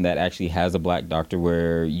organization that actually has a black doctor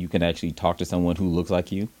where you can actually talk to someone who looks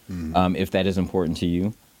like you, if that is important to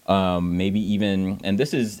you. Maybe even, and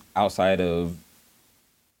this is outside of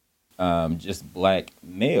just black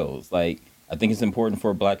males. I think it's important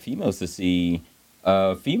for black females to see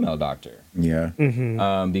a female doctor. Yeah.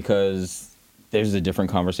 Because there's a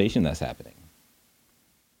different conversation that's happening.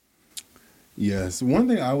 Yes. One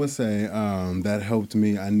thing I would say that helped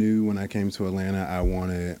me, I knew when I came to Atlanta, I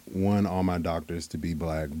wanted, all my doctors to be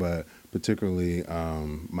black, but particularly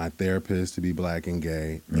my therapist to be black and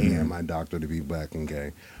gay, and my doctor to be black and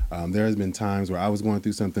gay. There has been times where I was going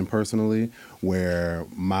through something personally where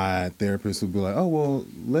my therapist would be like, oh, well,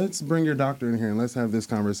 let's bring your doctor in here and let's have this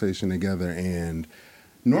conversation together. And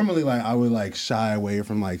normally, like, I would, like, shy away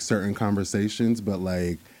from, like, certain conversations, but,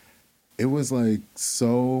 like, it was like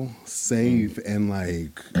so safe and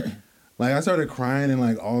like I started crying and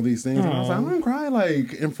like all these things. And I was like, I'm gonna cry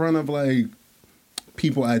like in front of like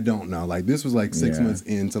people I don't know. Like this was like 6 months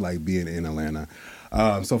into like being in Atlanta.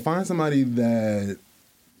 So find somebody that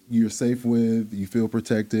you're safe with, you feel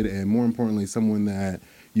protected, and more importantly, someone that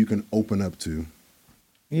you can open up to.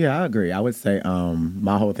 Yeah, I agree. I would say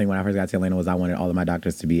my whole thing when I first got to Atlanta was I wanted all of my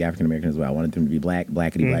doctors to be African American as well. I wanted them to be black,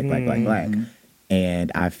 blackity, black.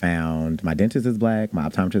 And I found my dentist is black, my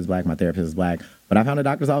optometrist is black, my therapist is black. But I found a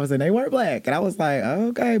doctor's office and they weren't black. And I was like,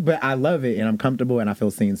 okay. But I love it and I'm comfortable and I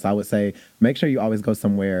feel seen. So I would say make sure you always go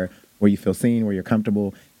somewhere where you feel seen, where you're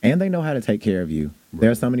comfortable, and they know how to take care of you. Right.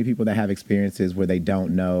 There are so many people that have experiences where they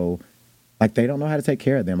don't know, like they don't know how to take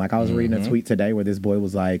care of them. Like I was reading a tweet today where this boy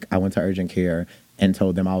was like, I went to urgent care and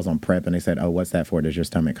told them I was on PrEP, and they said, oh, what's that for? Does your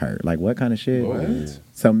stomach hurt? Like, what kind of shit? What?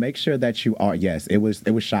 So make sure that you are, yes, it was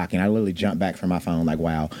shocking. I literally jumped back from my phone like,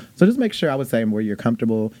 wow. So just make sure, I would say, where you're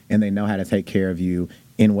comfortable and they know how to take care of you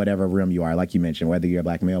in whatever room you are. Like you mentioned, whether you're a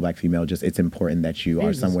black male, black female, just it's important that you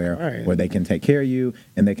are somewhere where they can take care of you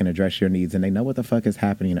and they can address your needs and they know what the fuck is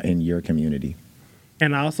happening in your community.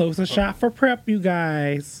 And also, it's a shot for PrEP, you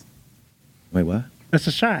guys. Wait, what? It's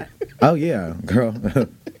a shot. Oh, yeah, girl.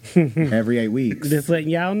 Every 8 weeks. Just letting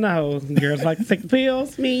y'all know. Girls like to take the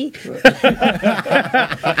pills. Me.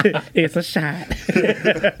 It's a shot.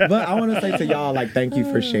 But I want to say to y'all, like, thank you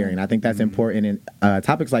for sharing. I think that's important. And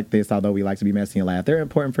topics like this, although we like to be messy and laugh, they're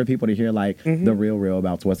important for people to hear, like, the real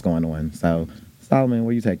about what's going on. So, Solomon,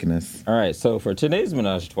 where are you taking us? All right. So for today's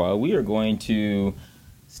Menage a Trois, we are going to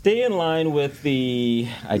stay in line with the,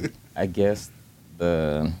 I guess,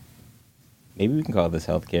 the... Maybe we can call this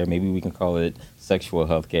healthcare. Maybe we can call it sexual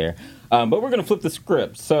healthcare. But we're going to flip the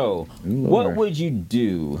script. So, what would you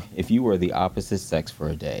do if you were the opposite sex for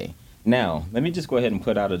a day? Now, let me just go ahead and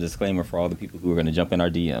put out a disclaimer for all the people who are going to jump in our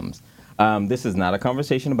DMs. This is not a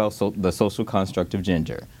conversation about the social construct of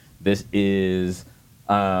gender. This is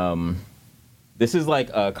like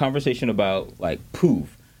a conversation about, like,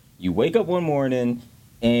 poof. You wake up one morning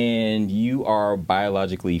and you are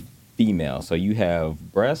biologically female, so you have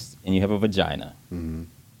breasts and you have a vagina. Mm-hmm.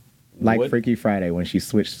 Like Freaky Friday when she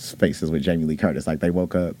switched spaces with Jamie Lee Curtis. Like they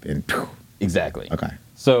woke up and... Exactly. Okay.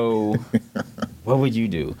 So, what would you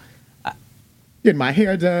do? Getting my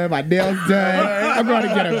hair done, my nails done. I'm going to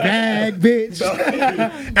get a bag, bitch.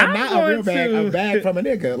 And not a real bag, a bag from a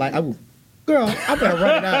nigga. Like, girl, I'm going to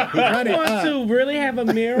run it out. I'm going to really have a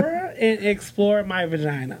mirror and explore my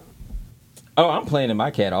vagina. Oh, I'm playing in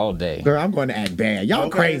my cat all day. Girl, I'm going to act bad. Y'all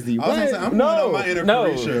crazy. I was gonna say, I'm going on my inner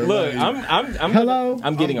creature. Look, like,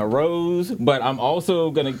 I'm getting a rose, but I'm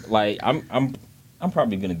also gonna I'm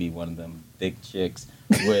probably gonna be one of them thick chicks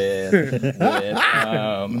with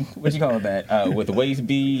what you call that? With waist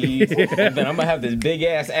beads, and then I'm gonna have this big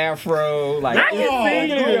ass afro. Like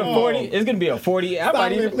it's gonna be a 40.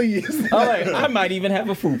 I might even have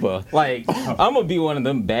a fupa. Like I'm gonna be one of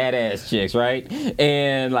them badass chicks, right?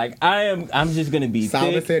 And like I'm just gonna be.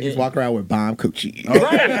 Solomon said he's walking around with bomb coochie.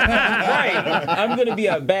 Right. I'm gonna be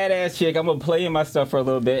a badass chick. I'm gonna play in my stuff for a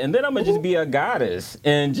little bit, and then I'm gonna just be a goddess.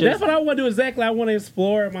 And just, that's what I want to do exactly. I want to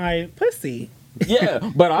explore my pussy. Yeah,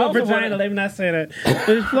 but I also vagina. Let me not say that.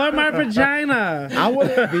 Explore my vagina. I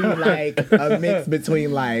want to be like a mix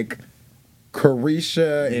between like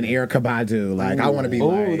Carisha and Erykah Badu. Like I want to be.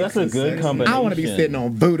 Oh, that's a good combination. I want to be sitting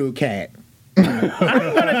on Voodoo Cat. I'm going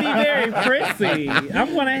to be very prissy.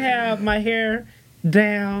 I'm going to have my hair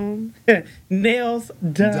down, nails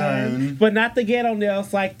done, but not the ghetto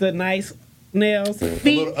nails, like the nice nails,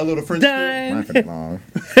 feet a little French done,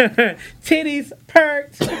 titties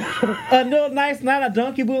perked, a little nice, not a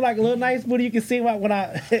donkey booty, like a little nice booty you can see when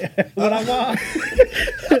I walk.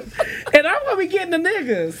 And I'm gonna be getting the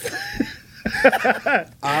niggas.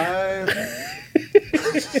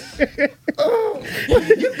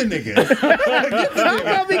 Get the niggas. I'm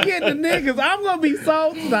gonna be getting the niggas. I'm gonna be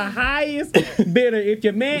sold to the highest bidder. If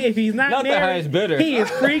your man, if he's not married, the highest bidder, he is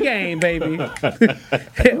free game, baby.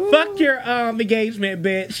 Fuck your engagement,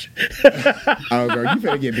 bitch. Oh, girl, you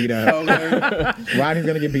finna get beat up. Rodney's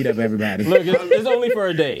gonna get beat up, everybody. Look, it's only for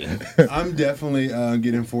a day. I'm definitely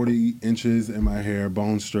getting 40 inches in my hair,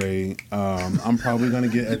 bone straight. I'm probably gonna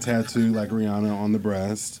get a tattoo like Rihanna on the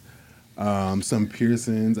breast. some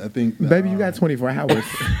piercings. I think. Baby, you got 24 hours.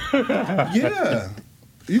 Yeah,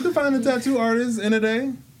 you can find a tattoo artist in a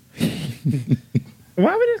day.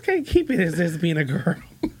 Why we just can't keep it as this being a girl?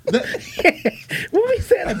 When we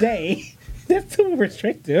said a day, that's too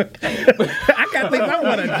restrictive. I got things I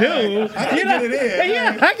want to do. I gotta get it in.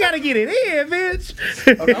 Yeah, I gotta get it in, bitch.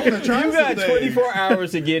 I want to try You got something. 24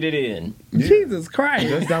 hours to get it in. Jesus Christ.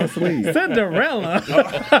 Just don't sleep. Cinderella.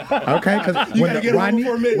 Okay, because You when gotta the, get home Rodney,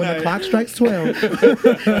 before when midnight. the clock strikes 12,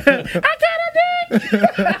 I got a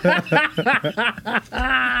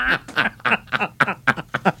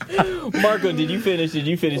Marco, did you finish? Did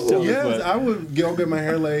you finish telling us Yes, what? I would go get my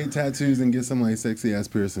hair laid, tattoos, and get some like sexy ass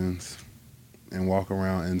piercings, and walk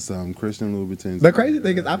around in some Christian Louboutins. the crazy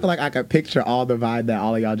thing is, I feel like I could picture all the vibe that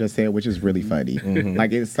all of y'all just said, which is really funny. Mm-hmm.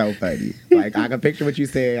 Like, it's so funny. Like, I can picture what you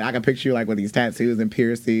said. I can picture you, like, with these tattoos and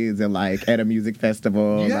piercings and, like, at a music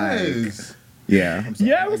festival. Like, Yes. yeah. I'm sorry.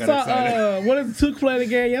 Yeah, I what's got excited. what is the two play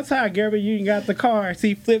again? That's how Gary Union got the car.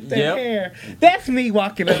 See, flipped that Yep. hair. That's me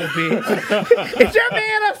walking up a bit. Is your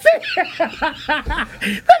man upset? Let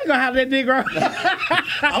me go have that nigga.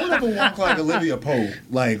 I would never walk like Olivia Pope,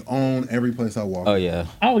 like on every place I walk. Oh yeah,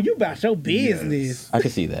 Oh, you about your business. Yes. I can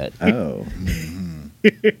see that. Oh.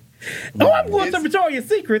 Oh, I'm going to It's- Victoria's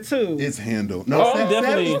Secret too. It's handled. No, Oh, I'm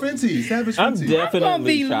definitely- Savage Fenty. Savage I'm Fenty. I'm gonna definitely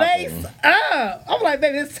be shopping. laced up. I'm like,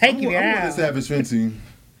 they just I'm taking going it to out. Savage Fenty.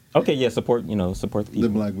 Okay, yeah, support the The people.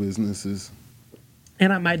 black businesses.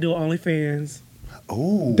 And I might do OnlyFans.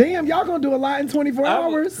 Oh. Damn, y'all gonna do a lot in 24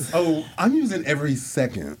 hours? Oh, I'm using every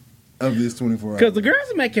second of this 24 hours. Because the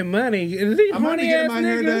girls are making money. These I might be horny getting ass my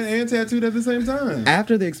hair done niggas. and tattooed at the same time.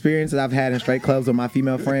 After the experience that I've had in straight clubs with my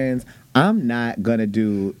female friends, I'm not gonna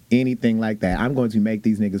do anything like that. I'm going to make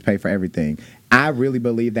these niggas pay for everything. I really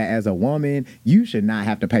believe that as a woman, you should not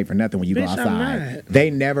have to pay for nothing when you go Bitch, I'm outside. not. They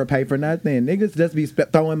never pay for nothing. Niggas just be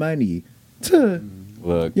throwing money. Tuh.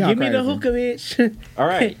 Look, Y'all Give me the crazy. hookah, bitch. all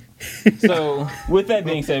right. So with that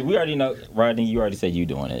being said, we already know, Rodney. You already said you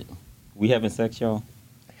doing it. We having sex, y'all.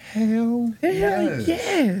 Hell Hell yes.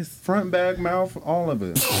 yes. Front, back, mouth, all of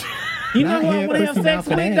it. You know Not who I head, want to have pussy, sex mouth,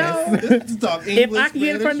 with, and ass. though? This is talk If English, I can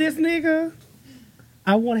get it from Spanish. this nigga,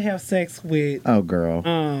 I want to have sex with. Oh, girl.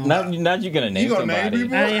 Not you gonna name You gonna name somebody.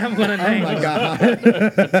 people? I am gonna Oh name. my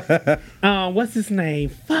him. God. What's his name?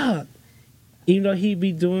 Fuck. Even though he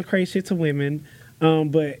be doing crazy shit to women,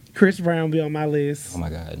 but Chris Brown be on my list. Oh my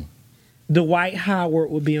god. Dwight Howard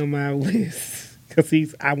would be on my list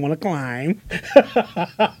because I want to climb.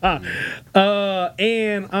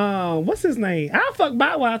 And what's his name? I fuck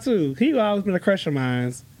Bow Wow too. He always been a crush of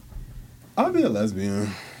mine. I'll be a lesbian.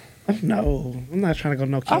 No, I'm not trying to go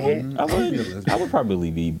no I cat. would, I would, I would probably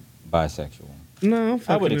be bisexual. No, I'm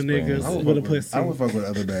fucking would the experience niggas it. with a pussy. I would fuck with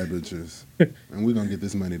other bad bitches, and we gonna get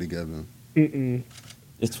this money together. Mm-mm.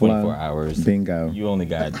 It's 24 Well, hours. Bingo. You only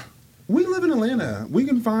got. We live in Atlanta. We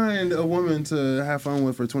can find a woman to have fun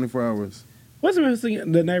with for 24 hours. What's the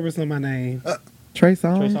singing? The neighbors know my name. Trey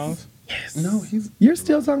Songz? Trey Songz? Yes. No, he's You're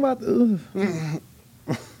still talking about.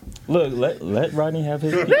 Look, let Rodney have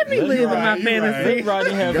his. Let me live in my right, fantasy. Let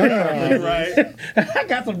Rodney have his. right. I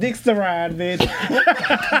got some dicks to ride, bitch.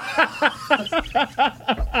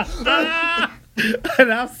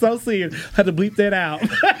 And I'm so serious. I had to bleep that out.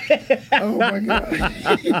 Oh my God.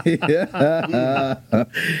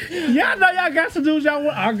 Y'all know y'all got some dudes y'all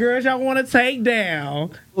want, our girls y'all want to take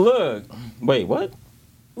down. Look, wait, what?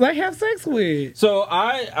 Like have sex with. So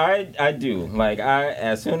I do like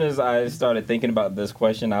as soon as I started thinking about this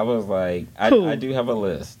question, I was like, Who? I do have a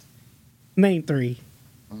list. Name three.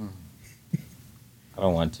 I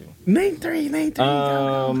don't want to. Name three. Name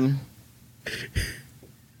three.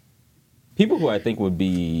 People who I think would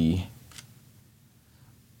be,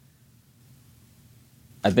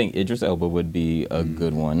 I think Idris Elba would be a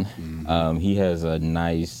good one. He has a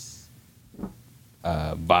nice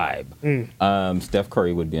vibe. Steph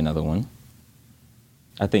Curry would be another one.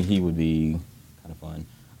 I think he would be kind of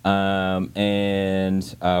fun. And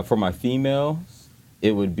for my females,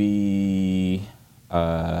 it would be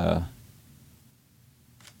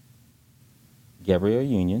Gabrielle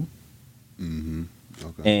Union. Mm-hmm.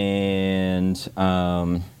 Okay. And there's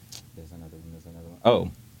another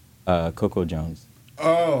one. Oh, Coco Jones.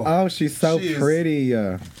 Oh, Oh, she's so She is- pretty.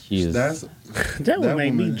 She is. that's that would that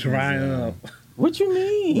make me woman is, dry up. What you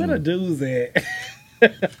mean? Where the dudes at?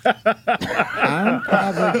 I'm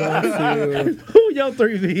probably going to. Who your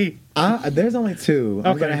three be? There's only two.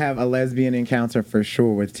 I'm Okay. going to have a lesbian encounter for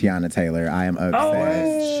sure with Tiana Taylor. I am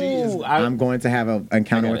obsessed. She is- I'm going to have an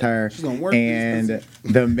encounter I with got it. her. She's gonna work and these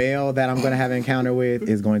the male that I'm going to have an encounter with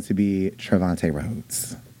is going to be Trevante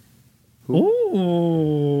Rhodes.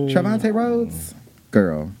 Ooh. Trevante Rhodes?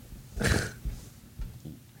 Girl.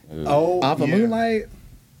 Oh, Off of yeah. Moonlight.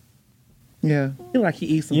 Yeah, I feel like he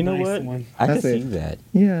eats some You know nice what? one. I can That's it. see that.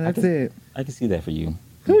 yeah, that's it. I can see that for you.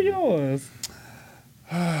 Who yours?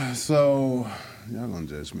 So y'all gonna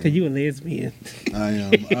judge Cause me? you a lesbian. I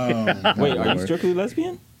am. Wait, are you Lord. strictly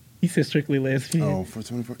lesbian? He said strictly lesbian. Oh, for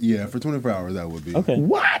 24. Yeah, for 24 hours that would be. Okay.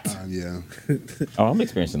 What? Yeah. Oh, I'm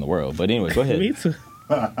experiencing the world. But anyway, go ahead. Me too.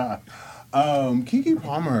 Kiki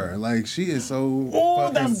Palmer, like she is so Oh,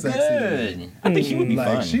 fucking that's sexy. good. I think she would be Like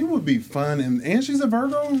fun. she would be fun, and she's a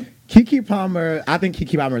Virgo. Kiki Palmer, I think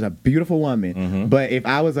Kiki Palmer is a beautiful woman. Mm-hmm. But if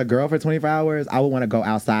I was a girl for 24 hours, I would want to go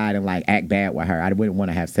outside and like act bad with her. I wouldn't want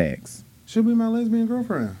to have sex. She'll be my lesbian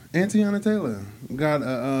girlfriend. Antiana Taylor got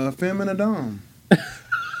a femme and a dom.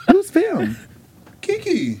 Who's film?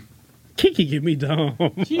 Kiki. Kiki give me dumb.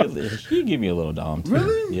 She'll give me a little dom too.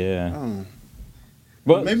 Really? Yeah. Oh.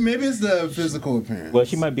 Well, Maybe it's the physical appearance. well,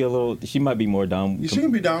 she might be a little. She might be more dom. She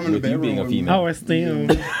can be dom in the with you bedroom. being a with female. Oh, it's them.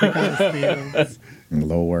 They call it stems.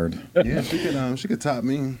 Lord. Yeah, she could top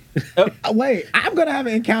me. Wait, I'm gonna have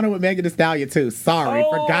an encounter with Megan Thee Stallion too. Sorry,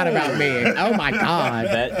 Oh. forgot about men. Oh my god.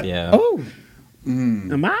 That yeah. Oh,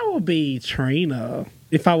 And mine would be Trina.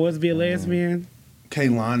 If I was to be a lesbian,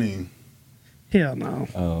 Kaylani. hell no.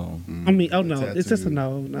 Oh. I mean, oh no, it's just a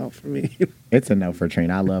Tattoo. no for me. it's a no for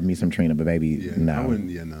Trina. I love me some Trina, but baby, Yeah, I no. wouldn't.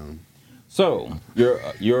 Yeah, no. So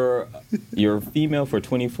you're female for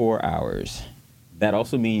 24 hours. That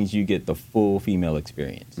also means you get the full female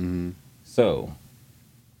experience. Mhm. So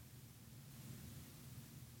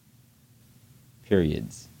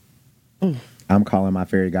periods. I'm calling my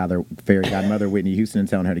fairy godmother Whitney Houston and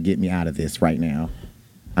telling her to get me out of this right now.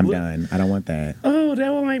 I'm done. I don't want that. Oh,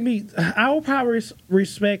 that would make me. I would probably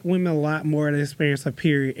respect women a lot more to experience a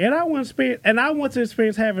period, and I want to experience. And I want to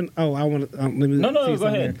experience having. Oh, I want to. Let me. No, see go something.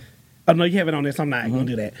 ahead. Oh no, you have it on this. I'm not gonna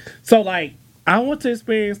do that. So like, I want to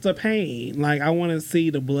experience the pain. Like, I want to see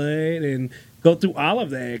the blood and go through all of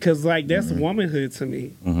that because like that's womanhood to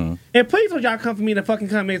me. Mm-hmm. And please don't y'all come for me in the fucking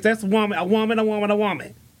comments. That's a woman, a woman, a woman, a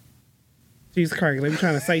woman. Jesus Christ, let me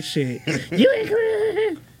trying to say shit. You ain't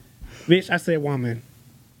correct. Bitch, I said woman.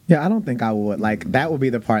 Yeah, I don't think I would. Like, that would be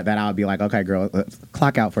the part that I would be like, okay, girl,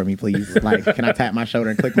 clock out for me, please. Like, can I tap my shoulder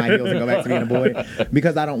and click my heels and go back to being a boy?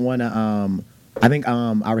 Because I don't want to, I think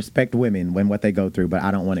I respect women when what they go through, but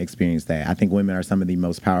I don't want to experience that. I think women are some of the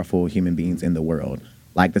most powerful human beings in the world.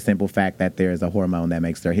 Like the simple fact that there's a hormone that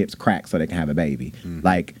makes their hips crack so they can have a baby.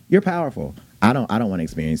 Like, you're powerful. I don't want to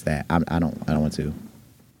experience that. I don't want to.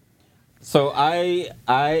 So I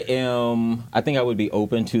think I would be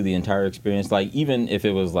open to the entire experience. Like even if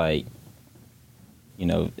it was like, you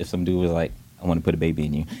know, if some dude was like, I want to put a baby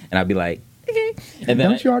in you, and I'd be like, okay. And then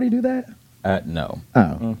Don't you already do that? no.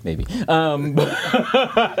 Oh, Maybe.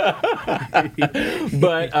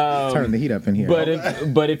 But turn the heat up in here.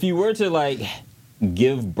 but if you were to like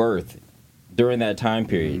give birth during that time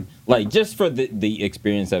period, like just for the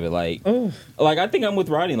experience of it, like I think I'm with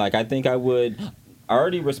Rodney. Like I think I would. I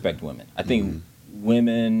already respect women. I think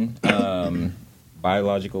women,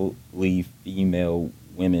 biologically female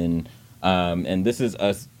women, and this is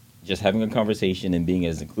us just having a conversation and being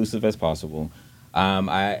as inclusive as possible.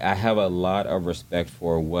 I have a lot of respect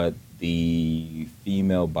for what the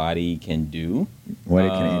female body can do, what it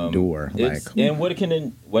can endure. Like, and what it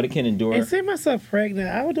can endure. And see myself pregnant.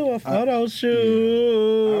 I would do a photo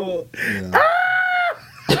shoot.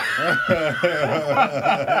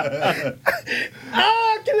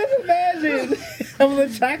 Oh, can you imagine? I'm a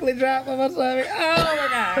chocolate drop on my stomach. Oh my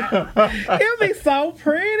god, it'll be so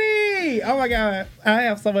pretty. Oh my god, I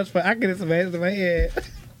have so much fun. I can just imagine in my head.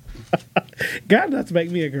 God, not to make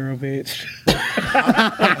me a girl, bitch.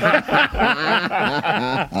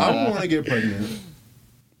 I would want to get pregnant.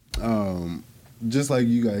 Just like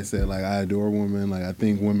you guys said, like I adore women. Like I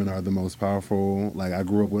think women are the most powerful. Like I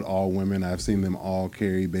grew up with all women. I've seen them all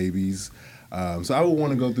carry babies. So I would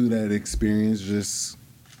want to go through that experience. Just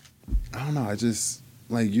I don't know. I just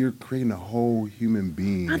like you're creating a whole human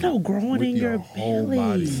being. I know, growing with in your whole belly.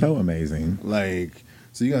 body. so amazing. Like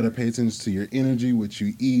so you got to pay attention to your energy, what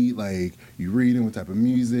you eat, like you reading, what type of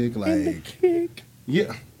music, And the like kick.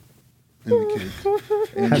 yeah. And the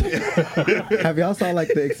cake. Have y'all saw like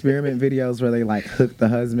the experiment videos where they like hook the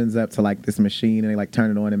husbands up to like this machine and they like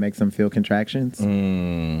turn it on and makes them feel contractions? Have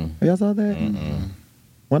y'all saw that?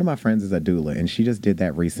 One of my friends is a doula and she just did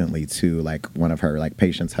that recently to like one of her like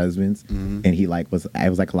patients' husbands, and he like it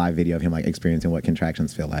was like a live video of him like experiencing what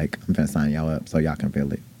contractions feel like. I'm gonna sign y'all up so y'all can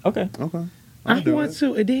feel it. Okay. Okay. I I'll do want it.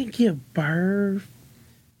 to. It didn't give birth.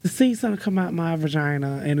 To see something come out my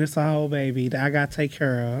vagina and it's a whole baby that I gotta take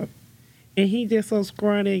care of, and he just so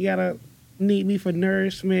scrawny, gotta need me for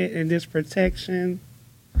nourishment and just protection.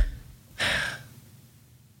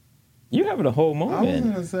 having a whole I was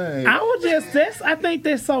moment. gonna say. I think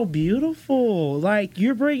that's so beautiful. Like,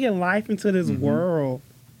 you're bringing life into this world.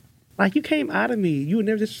 Like, you came out of me. You would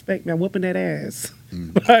never disrespect me. I'm whooping that ass.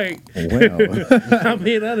 Like, Well, I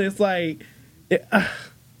mean, it's like,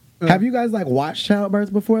 have you guys like watched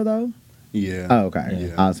childbirths before though? Yeah. Oh, okay.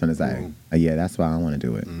 Yeah. I was gonna say, Cool. yeah, that's why I want to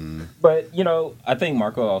do it. But, you know, I think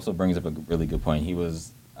Marco also brings up a really good point. He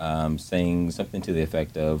was saying something to the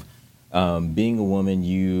effect of being a woman,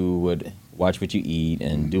 you would watch what you eat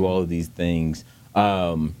and do all of these things.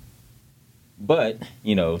 But,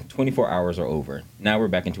 you know, 24 hours are over. Now we're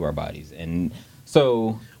back into our bodies. And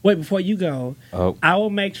so... wait, before you go, Oh, I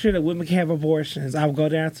will make sure that women can have abortions. I will go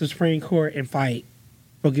down to the Supreme Court and fight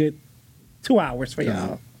for good 2 hours for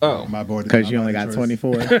y'all. oh. My boy. Because you only got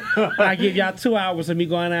 24. I give y'all 2 hours of me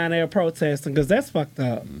going down there protesting because that's fucked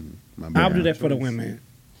up. I'll do that for the women.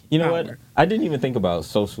 You know Power. what? I didn't even think about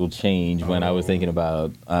social change when I was thinking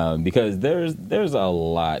about because there's a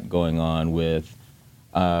lot going on with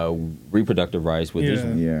reproductive rights, with just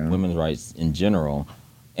Yeah. women's rights in general,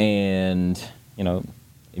 and you know,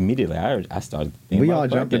 immediately I started thinking We about all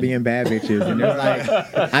jump to fucking. being bad bitches, and there's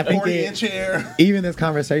like, I think 40-inch hair. even this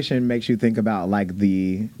conversation makes you think about like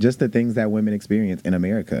the things that women experience in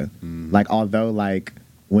America. Like, although like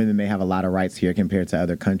women may have a lot of rights here compared to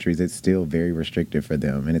other countries, it's still very restrictive for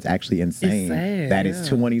them, and it's actually insane sad, that it's yeah.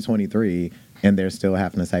 2023 and they're still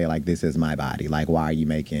having to say like, this is my body. Like, why are you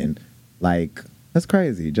making like, that's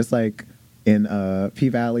crazy. Just like in P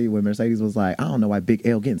Valley when Mercedes was like, I don't know why Big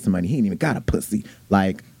L getting some money, he ain't even got a pussy.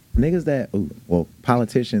 Like, niggas that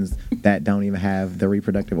politicians that don't even have the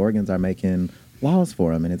reproductive organs are making laws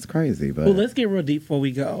for them, and it's crazy. But Well, let's get real deep before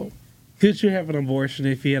we go. Could you have an abortion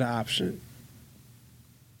if you had an option?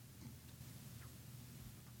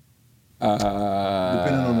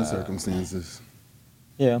 Depending on the circumstances.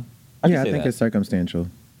 Yeah, I can say think that. it's circumstantial.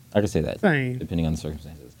 I can say that. Same. Depending on the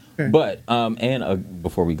circumstances. Okay. But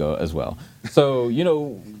before we go as well, so you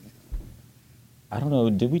know, I don't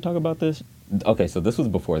know. Did we talk about this? Okay, so this was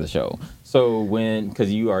before the show. So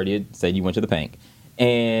because you already had said you went to the Pank,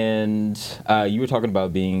 and you were talking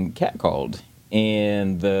about being catcalled,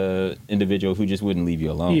 and the individual who just wouldn't leave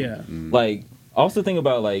you alone. Yeah. Like, also think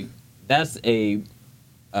about like that's a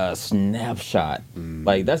snapshot.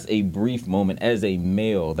 Like, that's a brief moment as a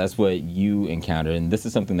male. That's what you encounter, and this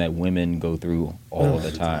is something that women go through all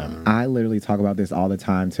the time. I literally talk about this all the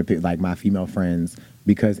time to like my female friends,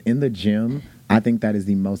 because in the gym, I think that is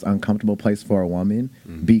the most uncomfortable place for a woman,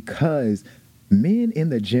 because men in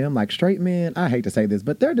the gym, like straight men, I hate to say this,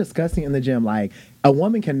 but they're disgusting in the gym. Like, a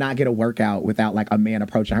woman cannot get a workout without like a man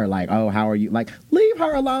approaching her like, oh, how are you? Like, leave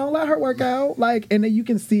her alone, let her work out. Like, and then you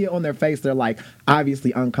can see it on their face. They're like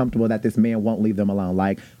obviously uncomfortable that this man won't leave them alone.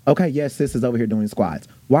 Like, okay, yes, sis is over here doing squats.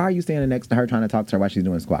 Why are you standing next to her trying to talk to her while she's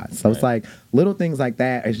doing squats? So it's like little things like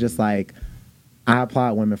that. It's just like, I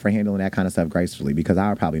applaud women for handling that kind of stuff gracefully, because I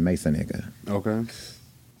would probably mace a nigga. Okay.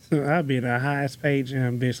 I'd be the highest paid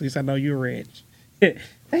gym bitch. At least I know you're rich.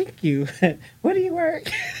 Thank you. Where do you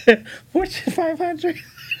work? Fortune 500.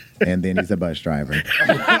 And then he's a bus driver.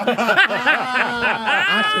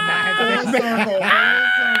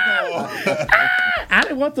 I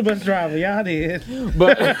didn't want the bus driver. Y'all did.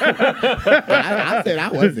 But I said I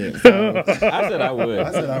wasn't. So. I said I would.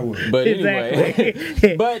 I said I would. But anyway,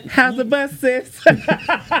 Exactly. but How's the bus, sis?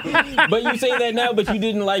 but you say that now, but you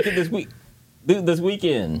didn't like it this week. This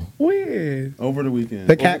weekend. Weird. Over the weekend.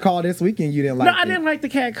 The cat call this weekend, you didn't like No, I it. didn't like the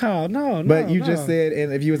cat call. No, But no, you no. just said,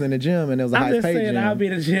 and if you was in the gym and it was a I'm high just paid saying I'll gym. be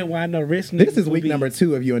in the gym where I know rich This niggas is will week be. number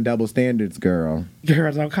 2 of you in double standards, girl.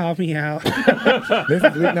 Girls, don't call me out. This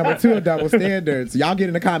is week number 2 of double standards. Y'all get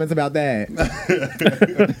in the comments about that.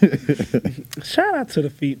 Shout out to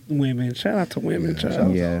the women. Shout out to women,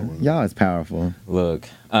 child. Yeah, y'all is powerful. Look,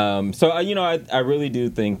 so you know, I really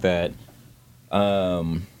do think that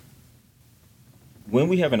when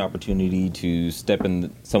we have an opportunity to step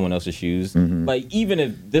in someone else's shoes, like even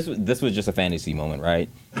if this was just a fantasy moment, right?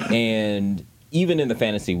 And even in the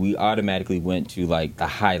fantasy, we automatically went to like the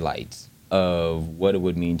highlights of what it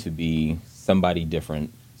would mean to be somebody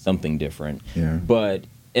different, something different. Yeah. But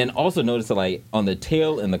and also notice that like on the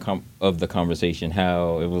tail end of the conversation,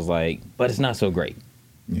 how it was like, but it's not so great.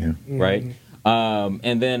 Yeah. Right?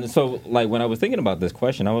 And then, so, like, when I was thinking about this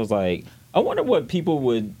question, I was like, I wonder what people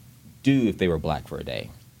would do if they were black for a day.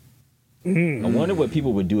 I wonder what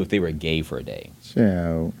people would do if they were gay for a day.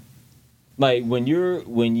 Child. Like, when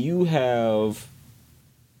you have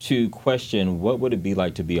to question what would it be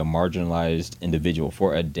like to be a marginalized individual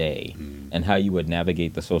for a day and how you would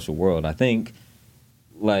navigate the social world, I think,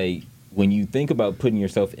 like, when you think about putting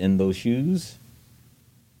yourself in those shoes,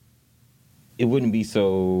 it wouldn't be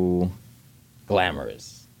so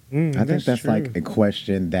glamorous? I think that's true. like a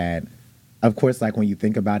question that, of course, like when you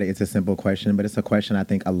think about it, it's a simple question, but it's a question I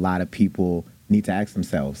think a lot of people need to ask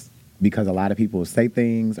themselves, because a lot of people say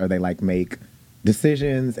things or they like make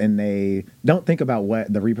decisions and they don't think about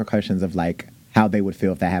what the repercussions of like how they would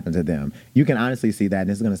feel if that happened to them. You can honestly see that, and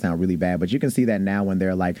this is going to sound really bad, but you can see that now when there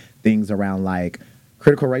are like things around like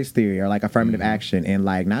critical race theory or like affirmative action, and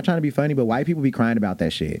like, not trying to be funny, but white people be crying about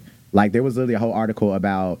that shit. Like, there was literally a whole article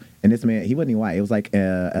about, and this man, he wasn't even white. It was like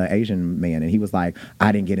a Asian man, and he was like,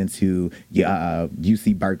 I didn't get into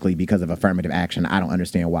UC Berkeley because of affirmative action. I don't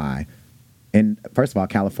understand why. And first of all,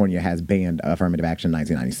 California has banned affirmative action in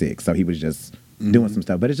 1996, so he was just doing some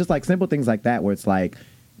stuff. But it's just like simple things like that where it's like,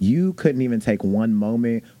 you couldn't even take one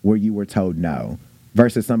moment where you were told no,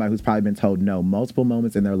 versus somebody who's probably been told no multiple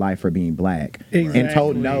moments in their life for being black. Exactly. And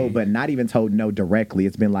told no, but not even told no directly.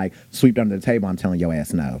 It's been like, swept under the table, I'm telling your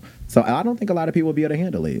ass no. So I don't think a lot of people will be able to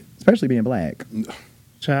handle it, especially being black.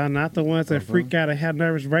 Child, not the ones that freak out and have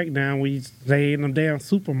nervous breakdown when you stay in the damn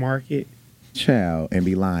supermarket. Child, and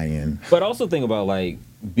be lying. But also think about like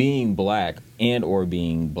being black and or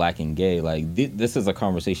being black and gay. Like this is a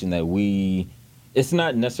conversation that it's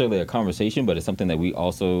not necessarily a conversation, but it's something that we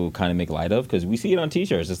also kind of make light of, because we see it on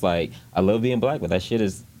t-shirts. It's like, I love being black, but that shit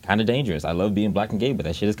is kind of dangerous. I love being black and gay, but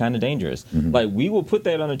that shit is kind of dangerous. Like, we will put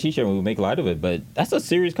that on a t-shirt and we will make light of it, but that's a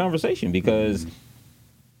serious conversation because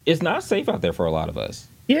it's not safe out there for a lot of us.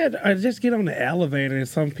 Yeah, I just get on the elevator and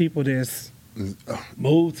some people just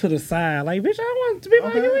move to the side. Like, bitch, I don't want to be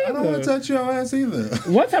like you I don't want to either. touch your ass either.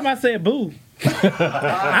 One time I said boo.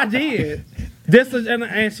 I did.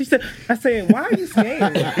 And she said, I said, why are you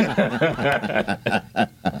scared?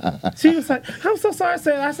 She was like, I'm so sorry.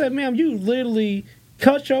 I said, ma'am, you literally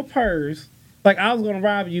cut your purse like I was going to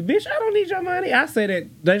rob you. Bitch, I don't need your money. I said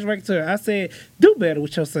it. That's right to her. I said, do better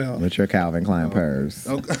with yourself. With your Calvin Klein purse.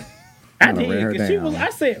 Okay. I gonna wear her did. down.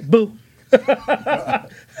 I said, boo. What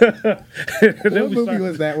movie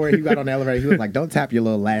was that where he got on the elevator? He was like, don't tap your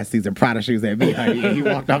little last season Prada shoes at me. He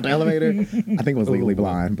walked off the elevator. I think it was Legally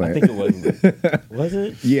Blonde. But I think it was. Was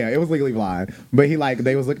it? yeah, it was Legally Blonde. But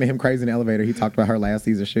they was looking at him crazy in the elevator. He talked about her last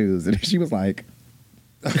season shoes. And she was like,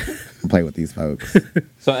 play with these folks.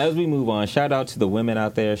 So as we move on, shout out to the women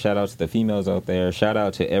out there. Shout out to the females out there. Shout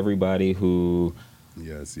out to everybody who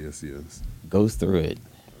Yes. goes through it.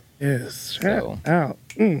 Yes. So- Shout out.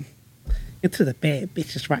 Into the bad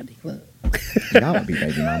bitches right the club. Y'all would be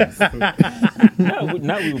baby mamas.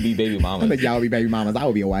 Not we will be baby I mamas. think y'all would be baby mamas. I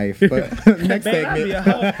would be a wife. But next Man, I'd be segment. a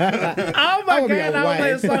hoe. Oh my I would be a God, I was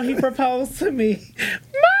playing wife. the song he proposed to me.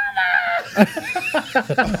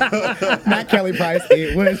 Not Kelly Price.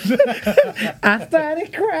 It was. I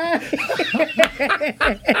started crying.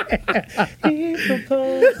 He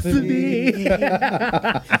proposed to me.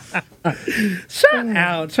 Shout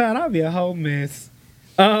out, child. I'll be a whole mess.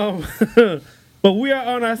 But we are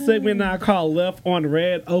on our segment now called Left on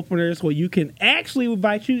Red Openers, where you can actually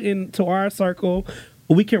invite you into our circle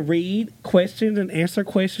where we can read questions and answer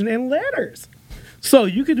questions and letters. So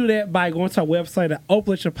you can do that by going to our website at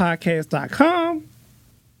openletyourpodcast.com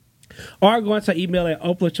or going to our email at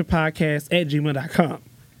openletyourpodcast@gmail.com.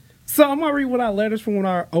 So I'm going to read one of our letters from one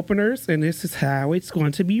of our openers, and this is how it's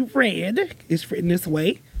going to be read. It's written this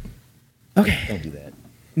way. Okay. Don't do that.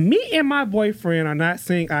 Me and my boyfriend are not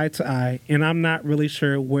seeing eye to eye, and I'm not really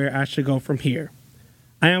sure where I should go from here.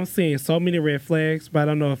 I am seeing so many red flags, but I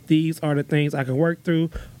don't know if these are the things I can work through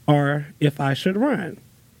or if I should run.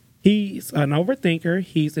 He's an overthinker,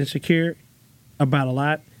 he's insecure about a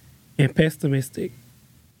lot, and pessimistic.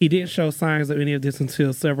 He didn't show signs of any of this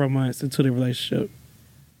until several months into the relationship.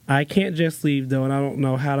 I can't just leave, though, and I don't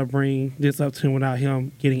know how to bring this up to him without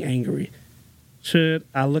him getting angry. Should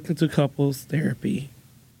I look into couples therapy?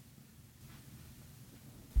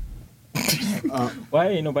 Why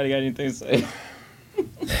ain't nobody got anything to say?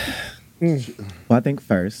 Well, I think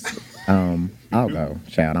first, I'll go.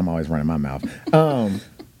 Child, I'm always running my mouth.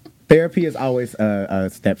 Therapy is always a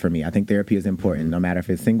step for me. I think therapy is important, no matter if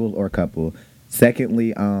it's single or couple.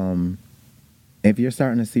 Secondly, if you're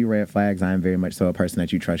starting to see red flags, I am very much so a person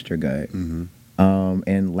that you trust your gut.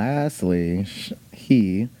 And lastly,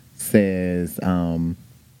 he says, that's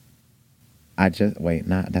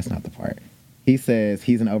not the part. He says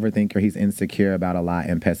he's an overthinker, he's insecure about a lot,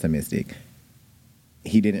 and pessimistic.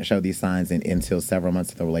 He didn't show these signs until several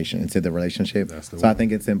months into the relationship. So I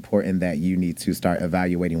think it's important that you need to start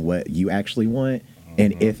evaluating what you actually want,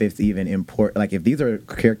 and if it's even important. Like, if these are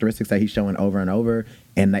characteristics that he's showing over and over,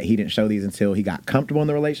 and that he didn't show these until he got comfortable in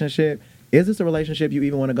the relationship, is this a relationship you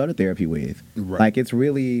even want to go to therapy with? Right. Like, it's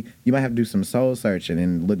really, you might have to do some soul searching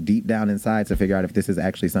and look deep down inside to figure out if this is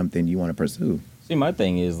actually something you want to pursue. See, my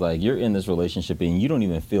thing is like you're in this relationship and you don't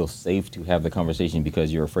even feel safe to have the conversation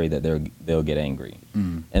because you're afraid that they'll get angry.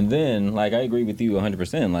 And then, like, I agree with you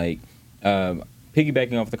 100%. Like,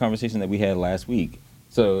 piggybacking off the conversation that we had last week.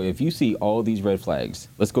 So if you see all these red flags,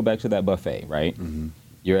 let's go back to that buffet, right?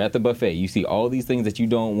 You're at the buffet. You see all these things that you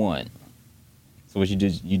don't want. So what you're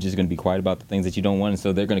just going to be quiet about the things that you don't want. And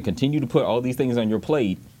so they're going to continue to put all these things on your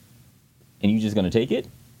plate, and you're just going to take it.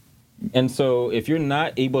 And so if you're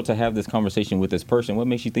not able to have this conversation with this person, what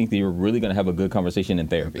makes you think that you're really going to have a good conversation in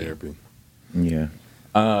therapy? Yeah.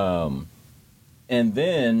 And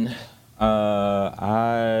then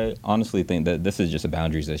I honestly think that this is just a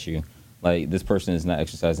boundaries issue. Like, this person is not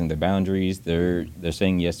exercising their boundaries. They're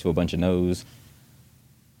saying yes to a bunch of no's.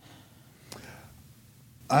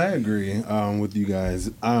 I agree with you guys.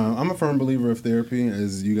 I'm a firm believer of therapy,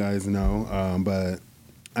 as you guys know. But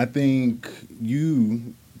I think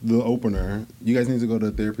the opener, you guys need to go to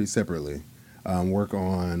therapy separately. Work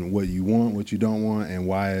on what you want, what you don't want, and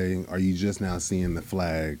why are you just now seeing the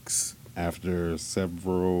flags after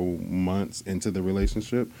several months into the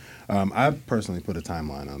relationship. I personally put a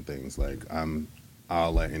timeline on things. Like,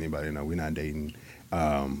 I'll let anybody know we're not dating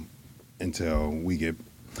until we get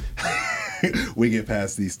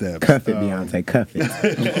past these steps. Cuff it, Beyonce, cuff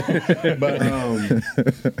it.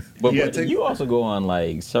 But Yeah, you also go on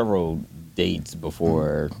like several dates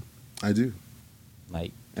before. I do.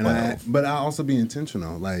 Like, But I also be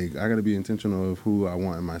intentional. Like, I got to be intentional of who I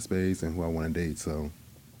want in my space and who I want to date. So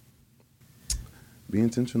be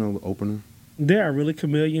intentional, opener. There are really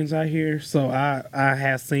chameleons out here. So I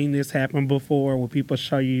have seen this happen before where people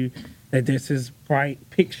show you that this is bright,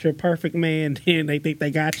 picture perfect man, then they think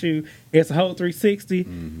they got you. It's a whole 360.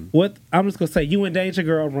 What I'm just gonna say, you in danger,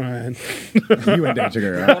 girl, run. You in danger,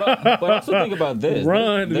 girl. but also think about this.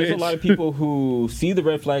 Run, There's a bitch. lot of people who see the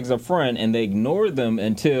red flags up front and they ignore them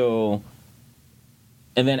and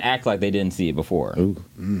then act like they didn't see it before. Ooh.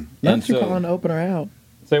 And Not you so- calling the opener out.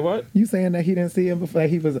 Say what? You saying that he didn't see him before?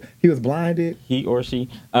 He was blinded. He or she?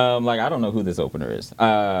 Like, I don't know who this opener is.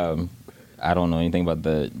 I don't know anything about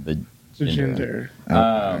the gender.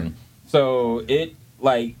 So it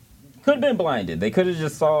like could have been blinded. They could have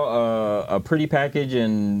just saw a pretty package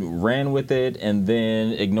and ran with it, and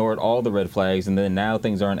then ignored all the red flags, and then now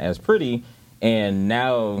things aren't as pretty, and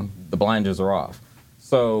now the blinders are off.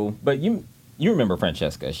 So, but you remember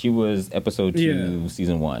Francesca? She was episode 2,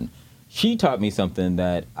 season 1. She taught me something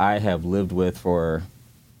that I have lived with for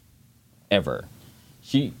ever.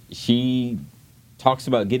 She talks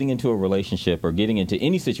about getting into a relationship or getting into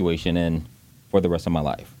any situation and for the rest of my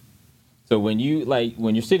life. So when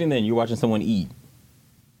you're sitting there and you're watching someone eat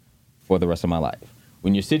for the rest of my life.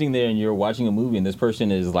 When you're sitting there and you're watching a movie and this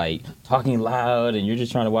person is like talking loud and you're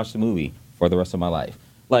just trying to watch the movie for the rest of my life.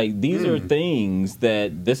 Like, these are things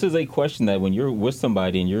that this is a question that when you're with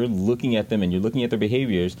somebody and you're looking at them and you're looking at their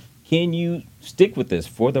behaviors, can you stick with this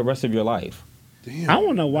for the rest of your life? Damn. I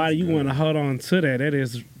don't know why you want to hold on to that. That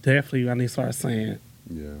is definitely I need to start saying.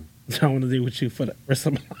 Yeah. I want to deal with you for the rest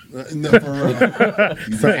of my life. No, for real.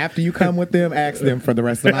 So after you come with them, ask them for the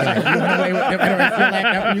rest of my life. You want to lay with them for the rest of your life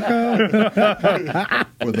after you come?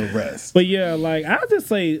 For the rest. But yeah, like, I'll just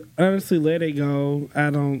say, honestly, let it go.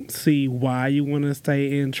 I don't see why you want to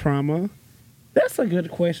stay in trauma. That's a good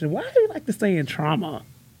question. Why do you like to stay in trauma?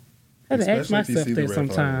 I had to ask Especially if you myself see the that red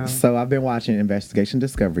sometimes. So I've been watching Investigation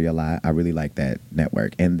Discovery a lot. I really like that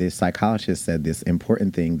network. And this psychologist said this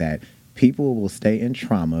important thing that people will stay in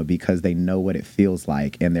trauma because they know what it feels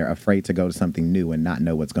like and they're afraid to go to something new and not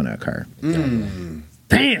know what's going to occur.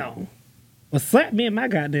 Damn. Well, slap me in my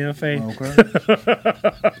goddamn face. Okay.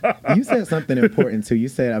 You said something important too. You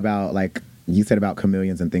said about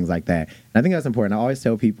chameleons and things like that. And I think that's important. I always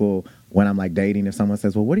tell people when I'm like dating, if someone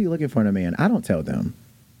says, well, what are you looking for in a man? I don't tell them.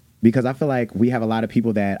 Because I feel like we have a lot of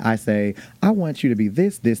people that I say, I want you to be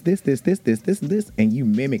this, and this, and you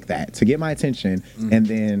mimic that to get my attention. And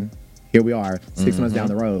then here we are, 6 months down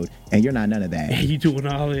the road, and you're not none of that. And you doing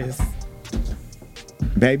all this.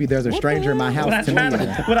 Baby, there's a stranger in my house to me.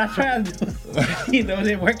 What I tried to do, it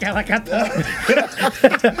didn't work out like I thought.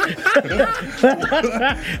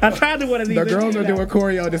 I tried to do one of these. The girls are doing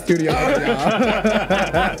choreo in the studio.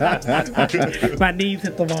 Y'all. My knees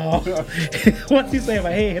hit the wall. What you say? My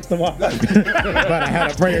head hit the wall. But I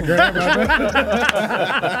had a praying grandmother.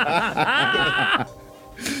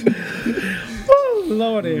 Oh,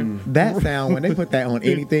 Lordy. That sound, when they put that on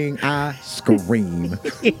anything, I scream.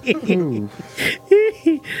 Ooh.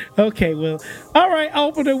 Okay, well, all right,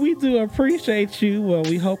 opener, we do appreciate you. Well,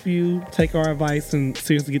 we hope you take our advice and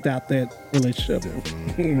seriously get out that relationship.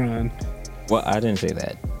 Run. Well, I didn't say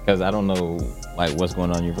that because I don't know like what's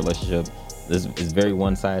going on in your relationship. This is very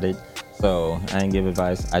one-sided. So I didn't give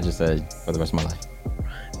advice. I just said for the rest of my life.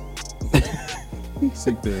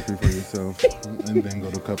 Seek therapy for yourself and then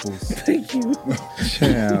go to couples. Thank you.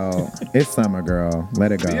 Chill. It's summer, girl.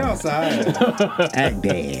 Let it go. Be outside. Act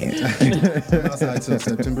dead. I'm outside till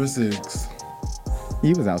September 6th.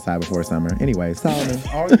 You was outside before summer. Anyway, Solomon.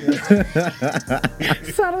 Oh, yeah.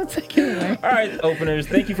 So I don't take it away. All right, openers,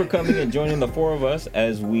 thank you for coming and joining the four of us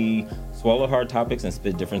as we swallow hard topics and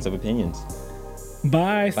spit difference of opinions.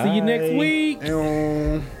 Bye. See you next Bye. week.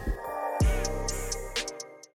 And